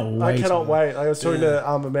cannot wait. I cannot wait. I was talking to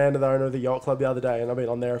Amanda, the owner of the yacht club, the other day, and I've been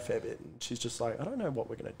on there a fair bit. And she's just like, I don't know what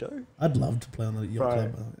we're going to do. I'd love to play on the yacht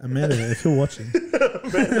club. Amanda, if you're watching.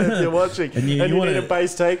 Amanda, if you're watching. And you need a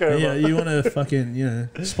bass takeover. Yeah, you want to fucking,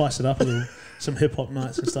 spice it up a little. Some hip-hop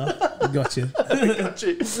nights and stuff. I got you.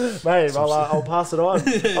 Mate, I'll pass it on.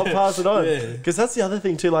 I'll pass it on. Because that's the other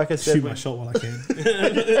thing too, like I said. Shoot my shot while I can.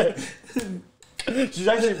 She's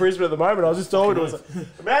actually in Brisbane at the moment. I was just talking to her. Like,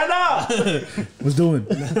 Amanda! What's doing?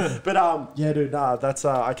 But, dude, that's,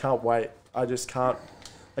 I can't wait. I just can't.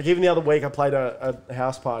 Like, even the other week, I played a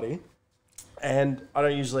house party. And I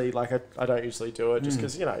don't usually, I don't usually do it just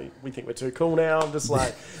because, we think we're too cool now. I'm just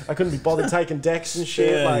like, I couldn't be bothered taking decks and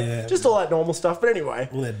shit. Just all that normal stuff. But anyway.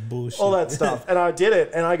 All that bullshit. All that stuff. And I did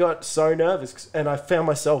it. And I got so nervous. And I found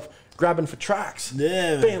myself grabbing for tracks.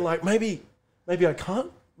 Yeah, man. Being like, maybe I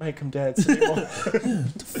can't make them dance anymore.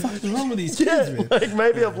 What the fuck is wrong with these kids, man? Like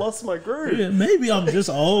maybe I've lost my groove. Yeah, maybe I'm just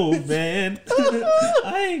old, man.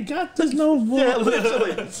 I ain't got this no more. Yeah,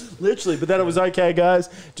 literally. But then it was okay, guys.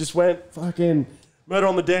 Just went fucking Murder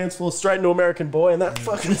on the Dance Floor straight into American Boy, and that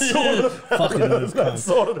fucking sorted it out. Fucking that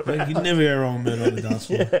sorted it out. You can never go wrong with Murder on the Dance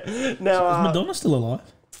Floor. Yeah. Now, is Madonna still alive?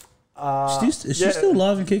 Is she still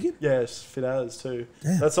alive and kicking? Yes, fit as too.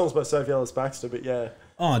 Damn. That song's by Sophie Ellis-Bextor, but yeah.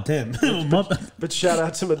 Oh, damn. But shout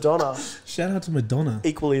out to Madonna. Shout out to Madonna.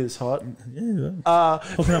 Equally as hot. Yeah.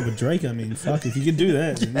 Hooking up with Drake, I mean, fuck, if you can do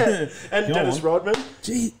that. Yeah. And Dennis Rodman.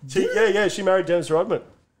 She married Dennis Rodman.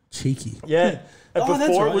 Cheeky. Yeah. And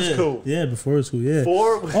before it was cool. Yeah, before it was cool, yeah.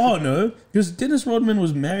 Oh, no. Because Dennis Rodman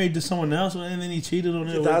was married to someone else and then he cheated on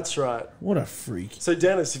her. That's right. What a freak. So,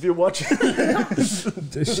 Dennis, if you're watching...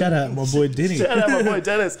 Shout out my boy Denny. Shout out my boy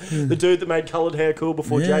Dennis. The dude that made coloured hair cool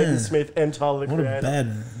before Jaden Smith and Tyler, the Creator. What a bad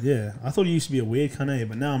man. Yeah. I thought he used to be a weird cunt,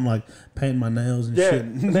 but now I'm like painting my nails and shit.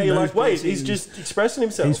 And now you're like, wait, he's just expressing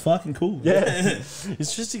himself. He's fucking cool. Yeah.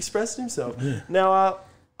 He's just expressing himself. Yeah. Now,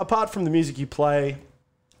 apart from the music you play...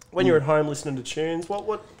 When you're at home listening to tunes,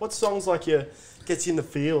 what songs gets you in the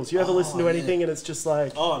feels? You ever listen to anything and it's just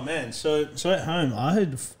like... Oh, man. So at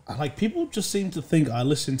home, people just seem to think I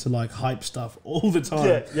listen to, hype stuff all the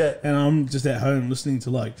time. Yeah. And I'm just at home listening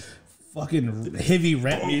to, fucking heavy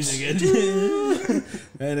rap music.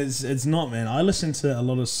 And it's not, man. I listen to a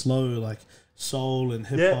lot of slow, soul and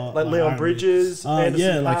hip-hop. Like Leon Bridges,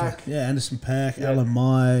 Anderson Paak. Anderson Paak, Alan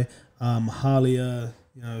Mai, Halia...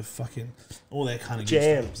 fucking all that kind of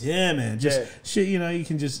jams. Stuff. Yeah, man. Just shit, you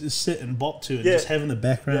can just sit and bop to and just have in the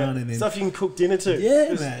background and then stuff you can cook dinner to.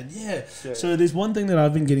 Yeah, man. Yeah. So there's one thing that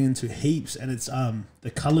I've been getting into heaps, and it's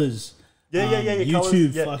the colors.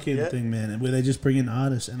 YouTube thing, man, where they just bring in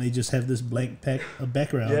artists and they just have this blank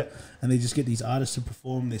background, and they just get these artists to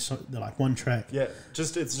perform they're like one track. Yeah,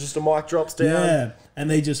 it's just a mic drops down. Yeah, and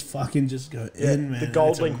they just fucking just go in, man. The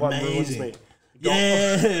Gold Link one ruins me.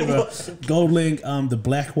 Yeah, bro. Gold Link, the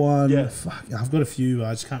black one. Yeah. Fuck, I've got a few.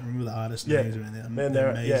 I just can't remember the artist names around there. Man,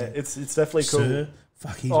 they're yeah, amazing. it's definitely cool. Sir,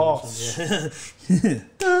 fuck, he's awesome. Yeah.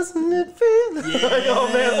 Doesn't it feel like, oh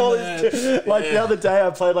man, all his like the other day I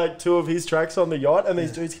played like 2 of his tracks on the yacht, and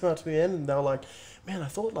these dudes came up to me and they were like, man, I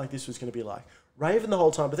thought like this was going to be like raving the whole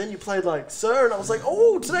time, but then you played like Sir, and I was like,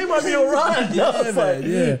 oh, today might be all right. And I was like,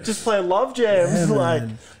 just playing love jams, like,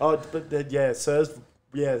 oh, but yeah, Sir's,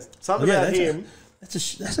 something about him. That's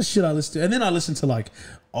a shit I listen to, and then I listen to like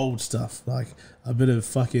old stuff, like a bit of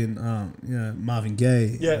fucking Marvin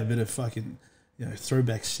Gaye, a bit of fucking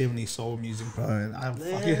throwback 70s soul music, bro. And I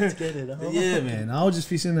Let's get it on. Yeah, man. I'll just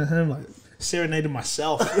be sitting at home like serenading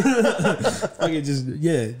myself, fucking just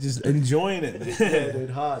enjoying it. Yeah, dude,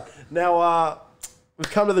 hard. Now we've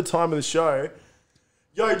come to the time of the show.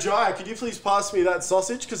 Yo, Jai, could you please pass me that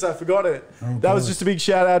sausage? Because I forgot it. That was just a big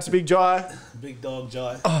shout out to Big Jai. Big dog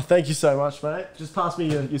Jai. Oh, thank you so much, mate. Just pass me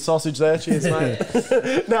your sausage there. Cheers,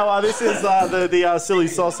 mate. Now, this is the silly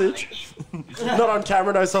sausage. Not on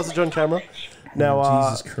camera, no sausage on camera. Now,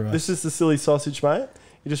 Jesus Christ. This is the silly sausage, mate.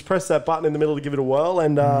 You just press that button in the middle to give it a whirl,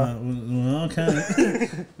 and okay.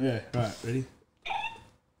 Yeah, right, ready?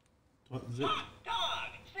 What is it? Dog,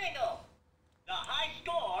 single. The high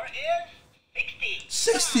score is 60.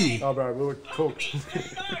 60. Oh, bro, we were cooked.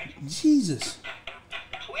 Jesus.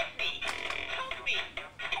 Twist me, poke me,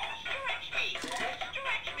 stretch me,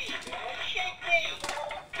 shake me,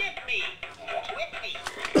 dip me, twist me,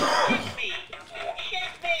 twist me,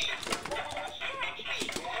 shake me, stretch me,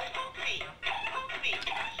 poke me,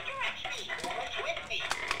 stretch me, twist me,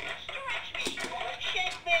 stretch me,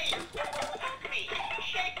 shake me, poke me,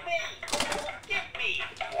 shake me, dip me,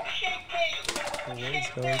 shake me,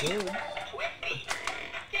 shake me, twist me,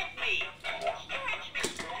 dip me, stretch me,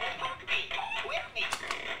 poke me, twist me,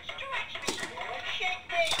 stretch me, shake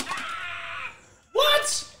me. What?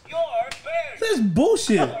 Your bird. That's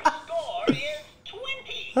bullshit. Your score is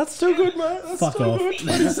 20. That's still good, mate. That's Fuck still off. good.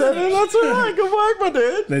 27. That's all right. Good work, my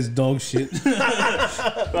dude. That's dog shit. Right,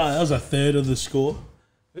 that was a third of the score.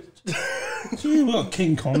 Gee, we got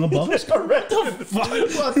King Kong above us. I reckon.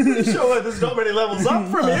 Well, I'm pretty sure there's not many levels up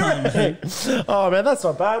from here. Oh, man, that's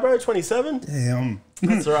not bad, bro. 27. Damn.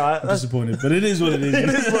 That's all right. I'm disappointed, but it is what it is. It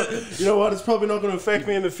is what, you know what? It's probably not going to affect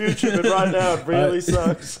me in the future, but right now it really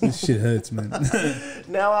sucks. This shit hurts, man.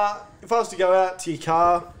 Now, if I was to go out to your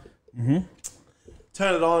car,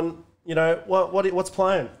 turn it on, what's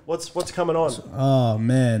playing? What's coming on? Oh,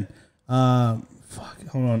 man. Fuck,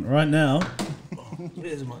 hold on. Right now.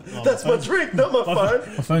 Where's my, That's my drink, not my phone.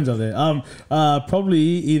 My phone's up there. Probably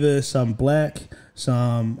either some Black,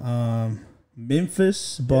 some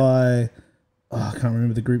Memphis by I can't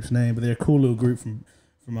remember the group's name, but they're a cool little group from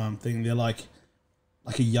thing. They're like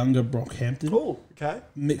a younger Brockhampton. Cool. Okay.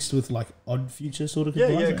 Mixed with like Odd Future sort of.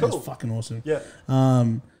 Yeah, cool. It's fucking awesome. Yeah.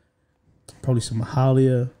 Probably some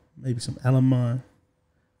Mahalia, maybe some Alamine.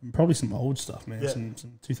 And probably some old stuff, man. Yeah. Some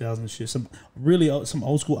 2000 shit. Some really old, some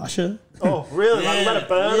old school Usher. Oh, really? Like Let It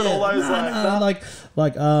Burn and all those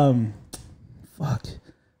fuck.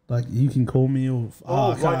 Like You Can Call Me or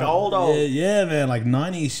like old. Yeah, man, like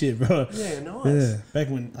 90s shit, bro. Yeah, nice. Yeah, back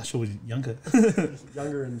when Usher was younger.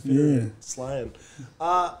 Younger and feeling slaying.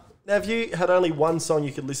 Now, if you had only one song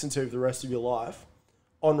you could listen to for the rest of your life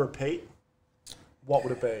on repeat, what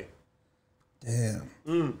would it be?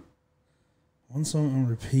 Damn. One song on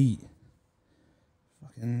repeat.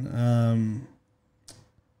 Fucking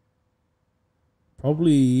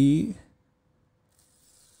probably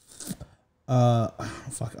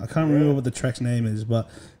fuck, I can't remember what the track's name is, but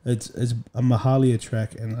it's a Mahalia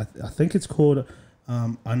track, and I think it's called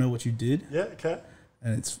I Know What You Did. Yeah, okay.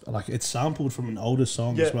 And it's sampled from an older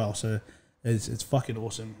song as well, so it's fucking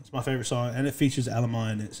awesome. It's my favorite song, and it features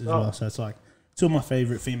Alamine in it as well, so it's like two of my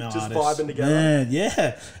favorite female artists. Just vibing together. Man,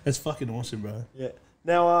 yeah, it's fucking awesome, bro. Yeah.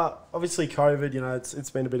 Now, obviously, COVID. It's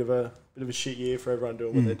been a bit of a shit year for everyone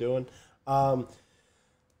doing what they're doing.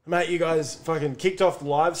 Mate, you guys fucking kicked off the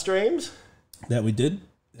live streams. That we did.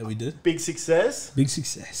 Big success. Big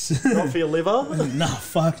success. Not for your liver. Nah,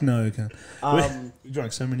 fuck no. We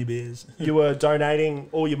drank so many beers. You were donating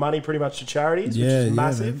all your money pretty much to charities, which is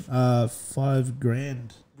massive. Man.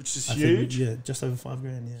 $5,000. Which is huge. Just over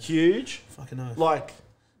 $5,000. Yeah. Huge. Fucking oath. Like,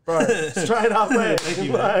 bro, straight up, man. Thank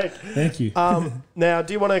you. Thank you. Now,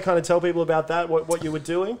 do you want to kind of tell people about that? What you were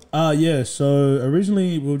doing? Yeah. So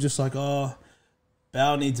originally we were just like,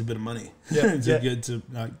 BAO needs a bit of money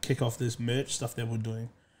to kick off this merch stuff that we're doing.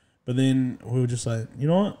 But then we were just like, you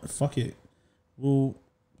know what? Fuck it.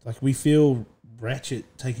 We feel ratchet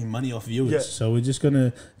taking money off viewers. So we're just going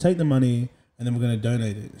to take the money and then we're going to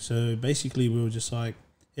donate it. So basically we were just like,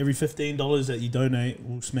 every $15 that you donate,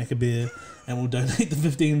 we'll smack a beer and we'll donate the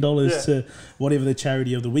 $15 to whatever the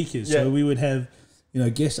charity of the week is. So we would have, you know,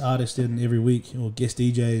 guest artists in every week or guest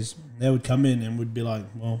DJs. They would come in and would be like,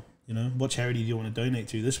 well, you know, what charity do you want to donate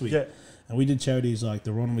to this week? Yeah. And we did charities like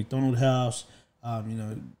the Ronald McDonald House, you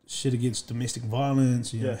know, shit against domestic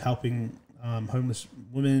violence, you know, helping homeless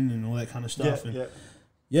women and all that kind of stuff.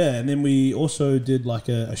 And then we also did like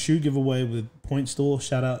a shoe giveaway with Point Store.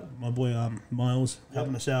 Shout out my boy Miles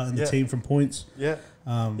helping us out and the team from Points.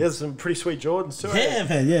 There's some pretty sweet Jordans too.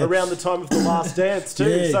 Man, around the time of the Last Dance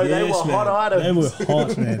too. So they were hot items. They were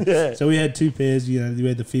hot, man. So we had 2 pairs. You know, we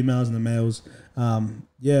had the females and the males. And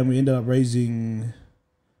we ended up raising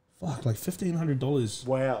like $1,500.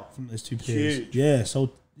 Wow, from those 2 pairs. Huge.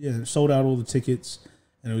 Sold out all the tickets,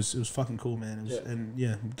 and it was fucking cool, man.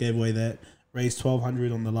 Gave away that. Raised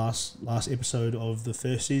 $1,200 on the last episode of the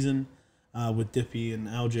first season with Dippy and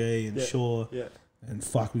LJ and Shaw. And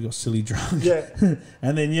we got silly drunk.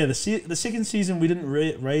 And then the second season we didn't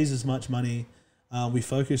raise as much money. We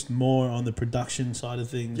focused more on the production side of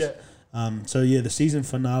things. The season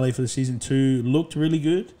finale for the season 2 looked really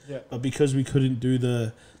good. But because we couldn't do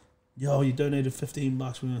the, you donated $15,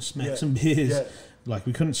 we're gonna smack some beers. Like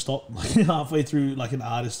we couldn't stop like halfway through like an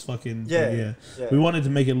artist fucking We wanted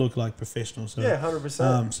to make it look like professional. So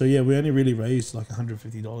 100%. We only really raised like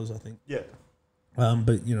 $150, I think.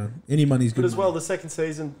 But you know, any money's good. But as well, the second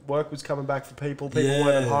season work was coming back for people. People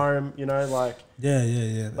weren't at home. You know, like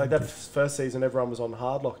Like that first season, everyone was on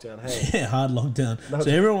hard lockdown. Hey, hard lockdown.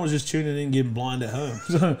 So everyone was just tuning in, getting blind at home.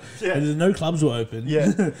 So and no clubs were open.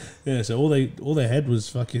 So all they had was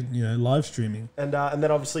fucking live streaming. And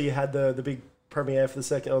then obviously you had the big premiere for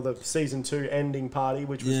the season 2 ending party,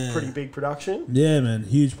 which was a pretty big production. Yeah, man,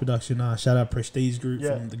 huge production. Shout out Prestige Group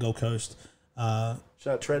from the Gold Coast. Shout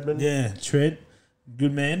out Treadman. Yeah, Tread.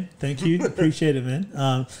 Good man. Thank you. Appreciate it,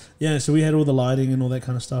 man. So we had all the lighting and all that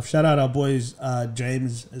kind of stuff. Shout out our boys,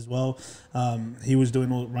 James as well. He was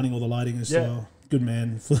running all the lighting as well. Good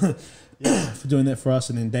man for doing that for us.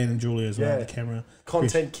 And then Dane and Julia as well, the camera.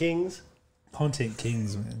 Content kings,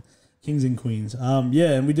 man. Kings and queens.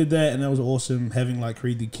 And we did that, and that was awesome. Having like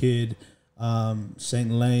Creed the Kid,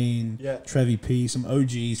 Saint Lane, Travi P, some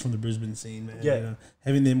OGs from the Brisbane scene, man. You know,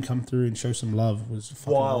 having them come through and show some love was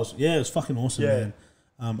fucking awesome. Yeah, it was fucking awesome, man.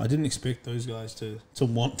 I didn't expect those guys to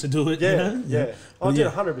want to do it. I did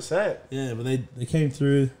 100%. Yeah, but they came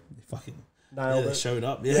through. They fucking nailed it. They showed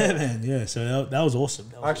up. Man. Yeah, so that was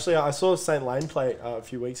awesome. Actually, I saw Saint Lane play a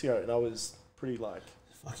few weeks ago, and I was pretty like.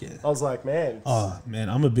 Fuck yeah. I was like, man. Oh, man,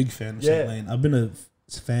 I'm a big fan of Saint Lane. I've been a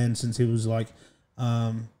fan since he was like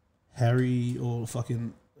Harry or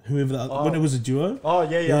fucking whoever, when it was a duo. Oh,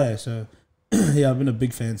 yeah. So, I've been a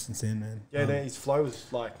big fan since then, man. Yeah, his flow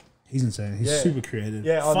was like... He's insane. He's super creative.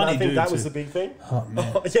 Yeah, funny I think that was the big thing. Oh,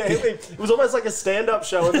 man. It was almost like a stand-up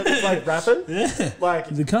show, and then he's like rapping. Like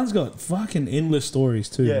the cunt's got fucking endless stories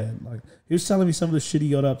too, man. Like he was telling me some of the shit he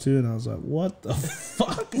got up to, and I was like, "What the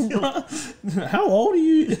fuck? How old are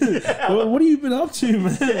you? What have you been up to,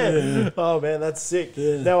 man?" Oh man, that's sick.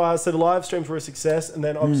 Now, so the live streams were a success, and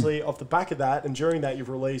then obviously off the back of that, and during that, you've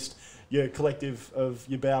released your collective of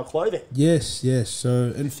your BAO clothing. Yes.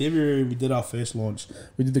 So in February we did our first launch.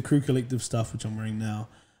 We did the Crew Collective stuff, which I'm wearing now,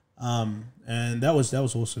 and that was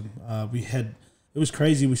awesome. It was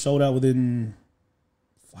crazy. We sold out within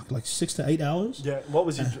like 6 to 8 hours. Yeah. What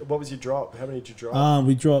was your drop? How many did you drop?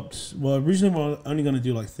 We dropped. Well, originally we were only going to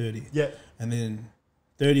do like 30. Yeah. And then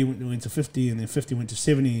 30 went to 50, and then 50 went to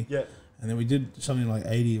 70. Yeah. And then we did something like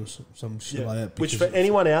 80 or some shit like that. Which for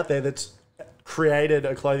anyone out there that's created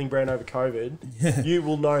a clothing brand over COVID, you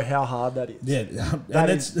will know how hard that is.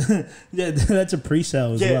 Yeah, that's a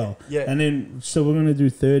pre-sale as well. Yeah, and then so we're gonna do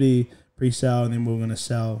 30 pre-sale, and then we're gonna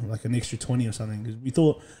sell like an extra 20 or something, because we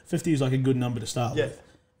thought 50 is like a good number to start with.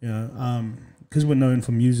 You know, because we're known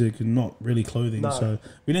for music and not really clothing, so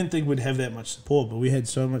we didn't think we'd have that much support, but we had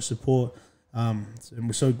so much support, and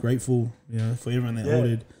we're so grateful, for everyone that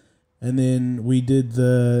ordered. And then we did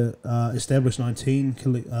the Established 19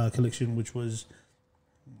 collection, which was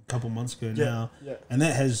a couple months ago now. Yeah. And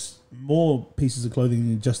that has more pieces of clothing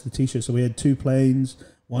than just the T-shirt. So we had 2 plains,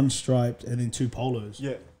 1 striped, and then 2 polos.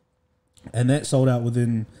 Yeah. And that sold out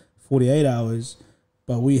within 48 hours.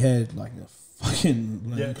 But we had like a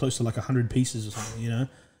fucking close to like 100 pieces or something,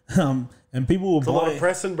 and people will buy. A lot of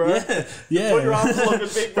pressing, bro. Yeah. Put your arms looking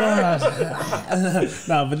big, bro.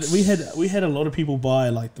 No, but we had a lot of people buy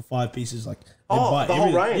like the 5 pieces, like the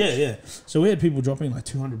whole range. Yeah. So we had people dropping like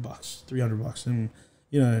 $200, $300, and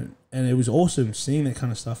and it was awesome seeing that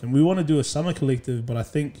kind of stuff. And we want to do a summer collective, but I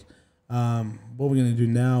think what we're gonna do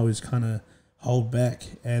now is kind of hold back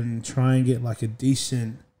and try and get like a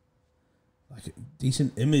decent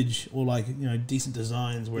image, or like, you know, decent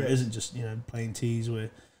designs where it isn't just, you know, plain tees where,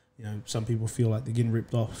 you know, some people feel like they're getting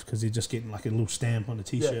ripped off because they're just getting like a little stamp on the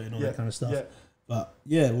t-shirt and all that kind of stuff. Yeah. But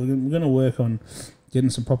yeah, we're going to work on getting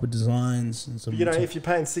some proper designs and some. You know, if you're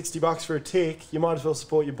paying $60 for a tick, you might as well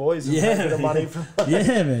support your boys and pay a bit of money for.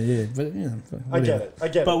 Yeah, man. Yeah, but you know, I get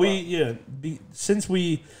it. But since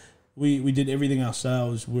we did everything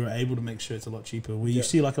ourselves, we were able to make sure it's a lot cheaper. You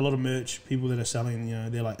see like a lot of merch, people that are selling, you know,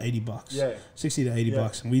 they're like $80, $60 to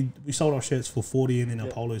 $80, and we sold our shirts for 40, and then our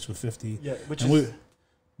polos for 50.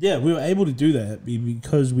 Yeah, we were able to do that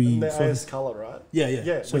because we. And the AS color, right?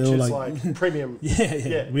 Yeah. So which is like premium.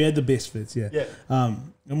 Yeah. We had the best fits. Yeah.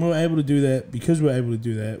 And we were able to do that because we were able to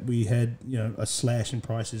do that. We had, you know, a slash in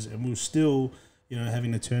prices, and we were still, you know,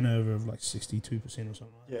 having a turnover of like 62% or something.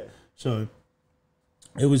 Like that. So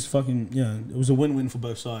it was fucking, you know, it was a win-win for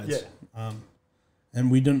both sides. Yeah. And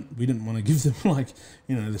we didn't want to give them like,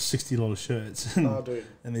 you know, the $60 shirts.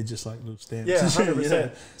 And they're just like little stamps. Yeah, 100%. You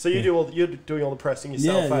know? So you're doing all the pressing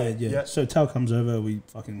yourself. Yeah. So Tal comes over, we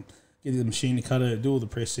fucking get the machine to cut it, do all the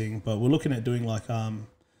pressing. But we're looking at doing like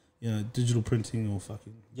you know, digital printing or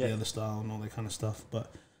fucking the other style and all that kind of stuff. But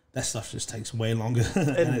that stuff just takes way longer.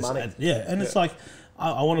 And money. It's like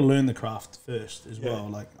I want to learn the craft first as well.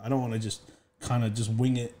 Like I don't want to just kind of just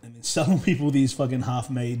wing it and then sell people these fucking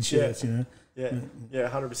half-made shirts, you know. Yeah,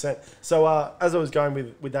 100%. So as I was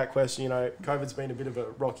going with that question, you know, COVID's been a bit of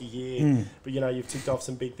a rocky year, but, you know, you've ticked off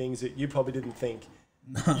some big things that you probably didn't think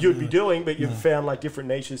you'd be doing, but you've found like different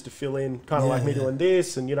niches to fill in, kind of like me doing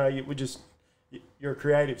this, and, you know, you're a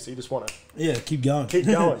creative, so you just want to... keep going.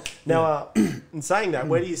 Now, in saying that,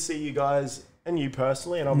 where do you see you guys... And you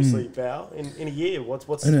personally, and obviously BAO, in a year, what's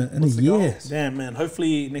the goals? Damn, man.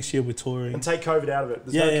 Hopefully next year we're touring. And take COVID out of it.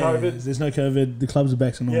 There's no COVID. There's no COVID. The clubs are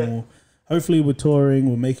back to normal. Yeah. Hopefully we're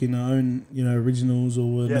touring. We're making our own, you know, originals, or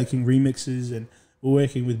we're making remixes, and we're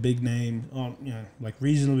working with big names, you know, like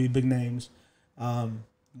reasonably big names.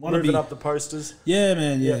 Moving up the posters. Yeah,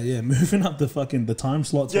 man. Yeah. Moving up the time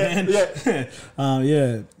slots, man.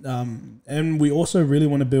 And we also really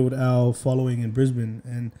want to build our following in Brisbane.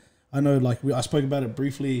 And I know, like, I spoke about it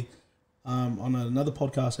briefly on another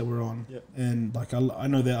podcast that we're on, and like I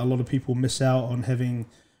know that a lot of people miss out on having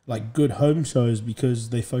like good home shows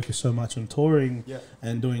because they focus so much on touring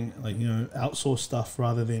and doing, like, you know, outsourced stuff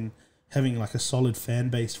rather than having like a solid fan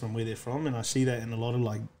base from where they're from. And I see that in a lot of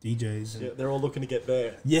like DJs. And they're all looking to get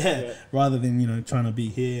there. Rather than, you know, trying to be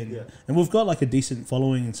here. And we've got like a decent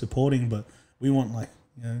following and supporting, but we want, like,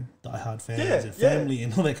 you know, diehard fans and family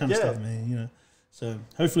and all that kind of stuff, man. You know. So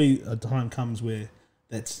hopefully a time comes where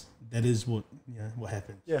that is what, you know, what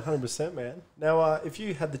happens. Yeah, 100%, man. Now, if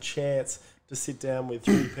you had the chance to sit down with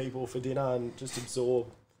 3 people for dinner and just absorb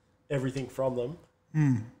everything from them,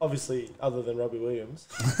 obviously other than Robbie Williams,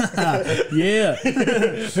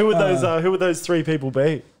 who would those 3 people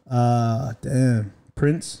be? Damn,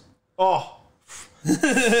 Prince. Oh,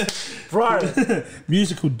 bro,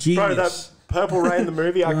 musical genius. Bro, that Purple Rain, the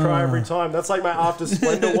movie, I cry every time. That's like my after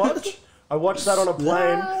Splendor watch. I watched that on a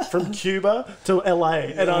plane from Cuba to LA,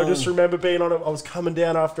 and I just remember being on it. I was coming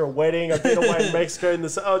down after a wedding. I'd been away in Mexico, and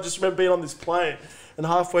I just remember being on this plane, and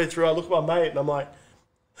halfway through, I look at my mate, and I'm like,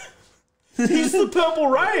 he's the Purple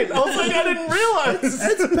Rain. I was like, I didn't realize.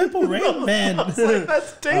 That's Purple Rain, man. I was like,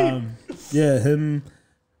 that's deep. Him,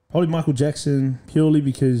 probably Michael Jackson, purely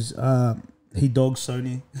because he dogs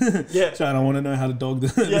Sony. So I want to know how to dog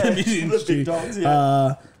the music industry. The big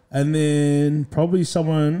dogs, and then probably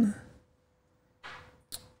someone...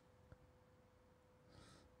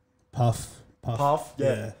 Puff,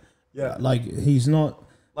 yeah. Like, he's not...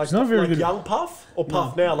 Like, he's not very good. Young Puff? Or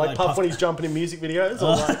Puff now? Like Puff when he's jumping in music videos?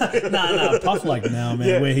 Or like... No, Puff like now,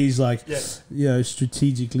 man, where he's like, you know,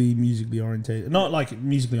 strategically, musically orientated. Not like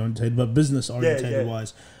musically orientated, but business orientated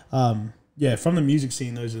wise. From the music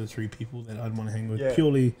scene, those are the 3 people that I'd want to hang with.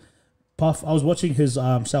 Purely Puff. I was watching his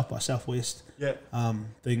South by Southwest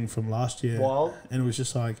thing from last year. Wild. And it was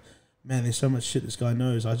just like, man, there's so much shit this guy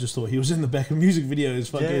knows. I just thought he was in the back of music videos,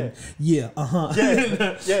 fucking,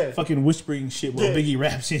 fucking whispering shit while Biggie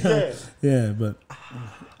raps, you know? But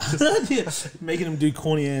making him do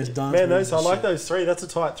corny ass dance. Man, I like those 3. That's a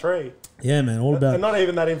tight 3. Yeah, man, all about. And not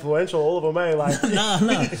even that influential, all of them, eh? Like,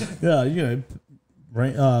 no. Yeah, you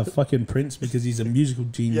know, fucking Prince because he's a musical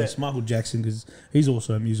genius. Michael Jackson because he's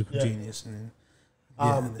also a musical genius. And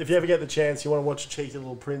if you ever get the chance, you want to watch a cheeky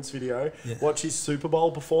little Prince video, watch his Super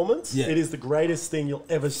Bowl performance. It is the greatest thing you'll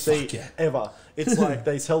ever see, ever. It's like,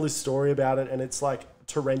 they tell this story about it, and it's like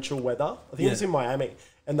torrential weather. I think it was in Miami.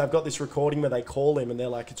 And they've got this recording where they call him and they're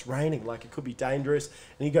like, it's raining, like it could be dangerous.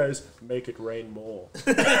 And he goes, make it rain more.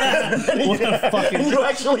 And you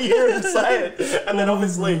actually hear him say it. And then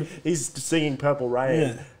obviously he's singing Purple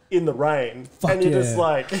Rain in the rain. And you're just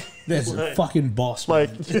like... That's a fucking boss, man.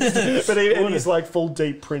 And he's like full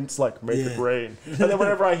deep Prince, like, make it rain. And then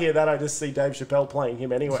whenever I hear that, I just see Dave Chappelle playing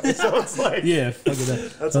him anyway. So it's like...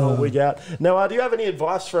 That's a whole wig out. Now, do you have any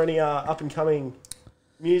advice for any up-and-coming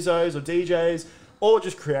musos or DJs? Or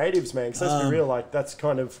just creatives, man. Because let's be real, like that's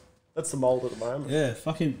the mold at the moment. Yeah,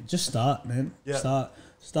 fucking just start, man. Yeah.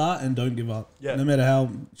 Start and don't give up. Yeah. No matter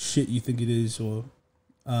how shit you think it is, or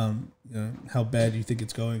how bad you think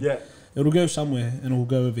it's going. Yeah. It'll go somewhere, and it'll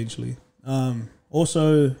go eventually.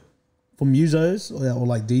 Also, for musos or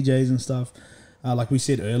like DJs and stuff, like we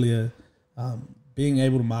said earlier, being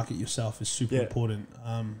able to market yourself is super important.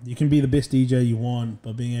 You can be the best DJ you want,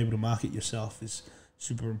 but being able to market yourself is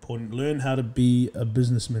super important. Learn how to be a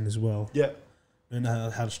businessman as well. Yeah. Learn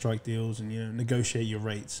how to strike deals and negotiate your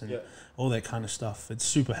rates and all that kind of stuff. It's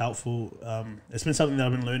super helpful. It's been something that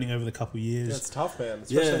I've been learning over the couple of years. Yeah, it's tough, man.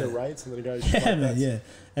 Especially the rates and the negotiation.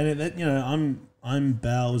 And I'm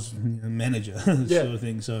BAO's manager sort of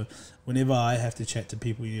thing. So whenever I have to chat to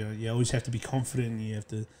people, you always have to be confident. You have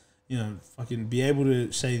to fucking be able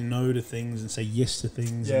to say no to things and say yes to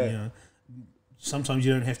things. Yeah. And, sometimes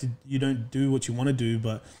you don't do what you want to do,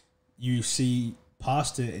 but you see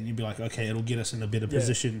past it and you'd be like, okay, it'll get us in a better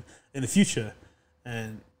position in the future.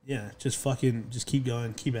 And just keep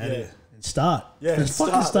going, keep at it and start. Yeah, and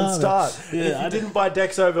start. Yeah, if you didn't buy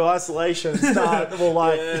decks over isolation, start. Well,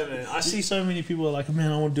 like, man. I see so many people are like,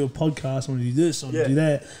 man, I want to do a podcast, I want to do this, I want to do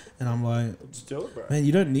that. And I'm like, just do it, bro. Man,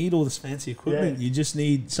 you don't need all this fancy equipment. You just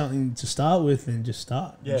need something to start with and just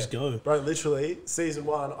start. Yeah. Just go. Bro, literally, season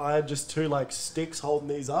 1, I had just 2 like sticks holding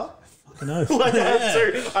these up. Fucking know. Like, I had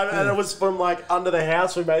 2. And it was from like under the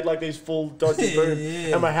house. We made like these full dodgy boom.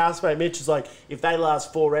 And my housemate Mitch is like, if they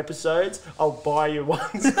last 4 episodes, I'll buy you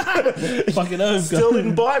ones. Fucking know. Still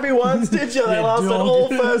didn't buy me ones, did you? They lasted all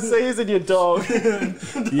first season, you dog.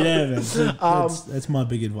 Yeah, man. That's my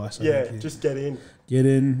big advice. Just get in. Get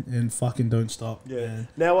in and fucking don't stop. Yeah. Man.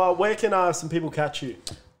 Now, where can some people catch you?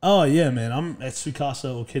 Oh, yeah, man. I'm at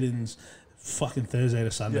Sukasa or Kittens fucking Thursday to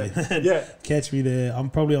Sunday. Yeah. Catch me there. I'm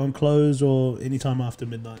probably on close or anytime after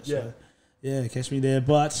midnight. So, catch me there.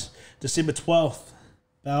 But December 12th,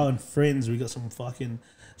 BAO and friends, we got some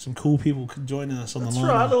cool people joining us on the line.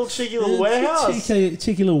 That's right, little cheeky little warehouse.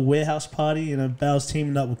 Cheeky little warehouse party. BAO's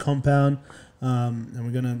teamed up with Compound. And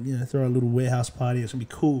we're gonna throw a little warehouse party. It's gonna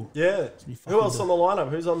be cool. Yeah. Who else on the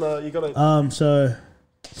lineup? Who's on the? You got to. So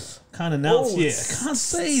can't announce yet. I can't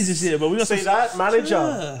say just yet, but we got that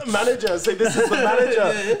manager. Manager. See, this is the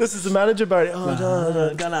manager. This is the manager, buddy.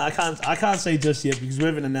 I can't say just yet because we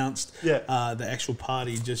haven't announced the actual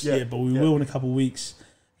party just yet, but we will in a couple of weeks.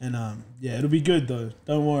 And it'll be good though.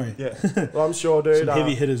 Don't worry. Yeah, well, I'm sure, dude. Some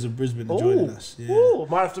heavy hitters of Brisbane are joining us. Yeah. Ooh,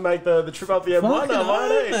 might have to make the trip up the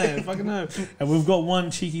M1. Fucking no. And we've got one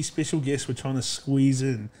cheeky special guest we're trying to squeeze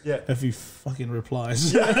in. Yeah. If he fucking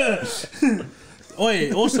replies. Yeah.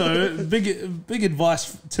 Also, big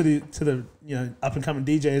advice to the up and coming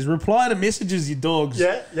DJs: reply to messages, you dogs.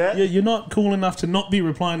 Yeah. You're not cool enough to not be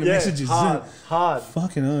replying to messages. Hard.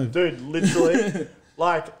 Fucking hell, dude. Literally.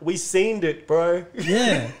 Like, we seen it, bro.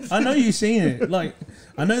 Yeah, I know you seen it. Like,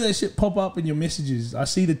 I know that shit pop up in your messages. I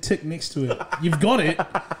see the tick next to it. You've got it.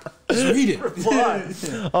 Just read it. Reply.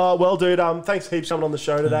 Well, dude, thanks heaps for coming on the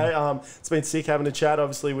show today. It's been sick having a chat.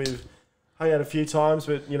 Obviously, we've hung out a few times,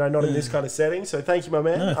 but, not in this kind of setting. So thank you, my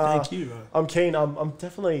man. No, thank you, bro. I'm keen. I'm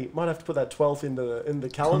definitely, might have to put that 12th in the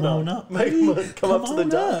calendar. Come on up. Come up to the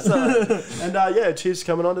dance. And, cheers for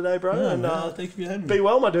coming on today, bro. No, and thank you for having me. Be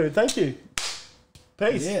well, my dude. Thank you.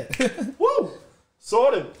 Peace. Yeah. Woo!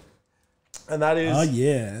 Sorted. And that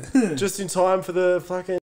is just in time for the fucking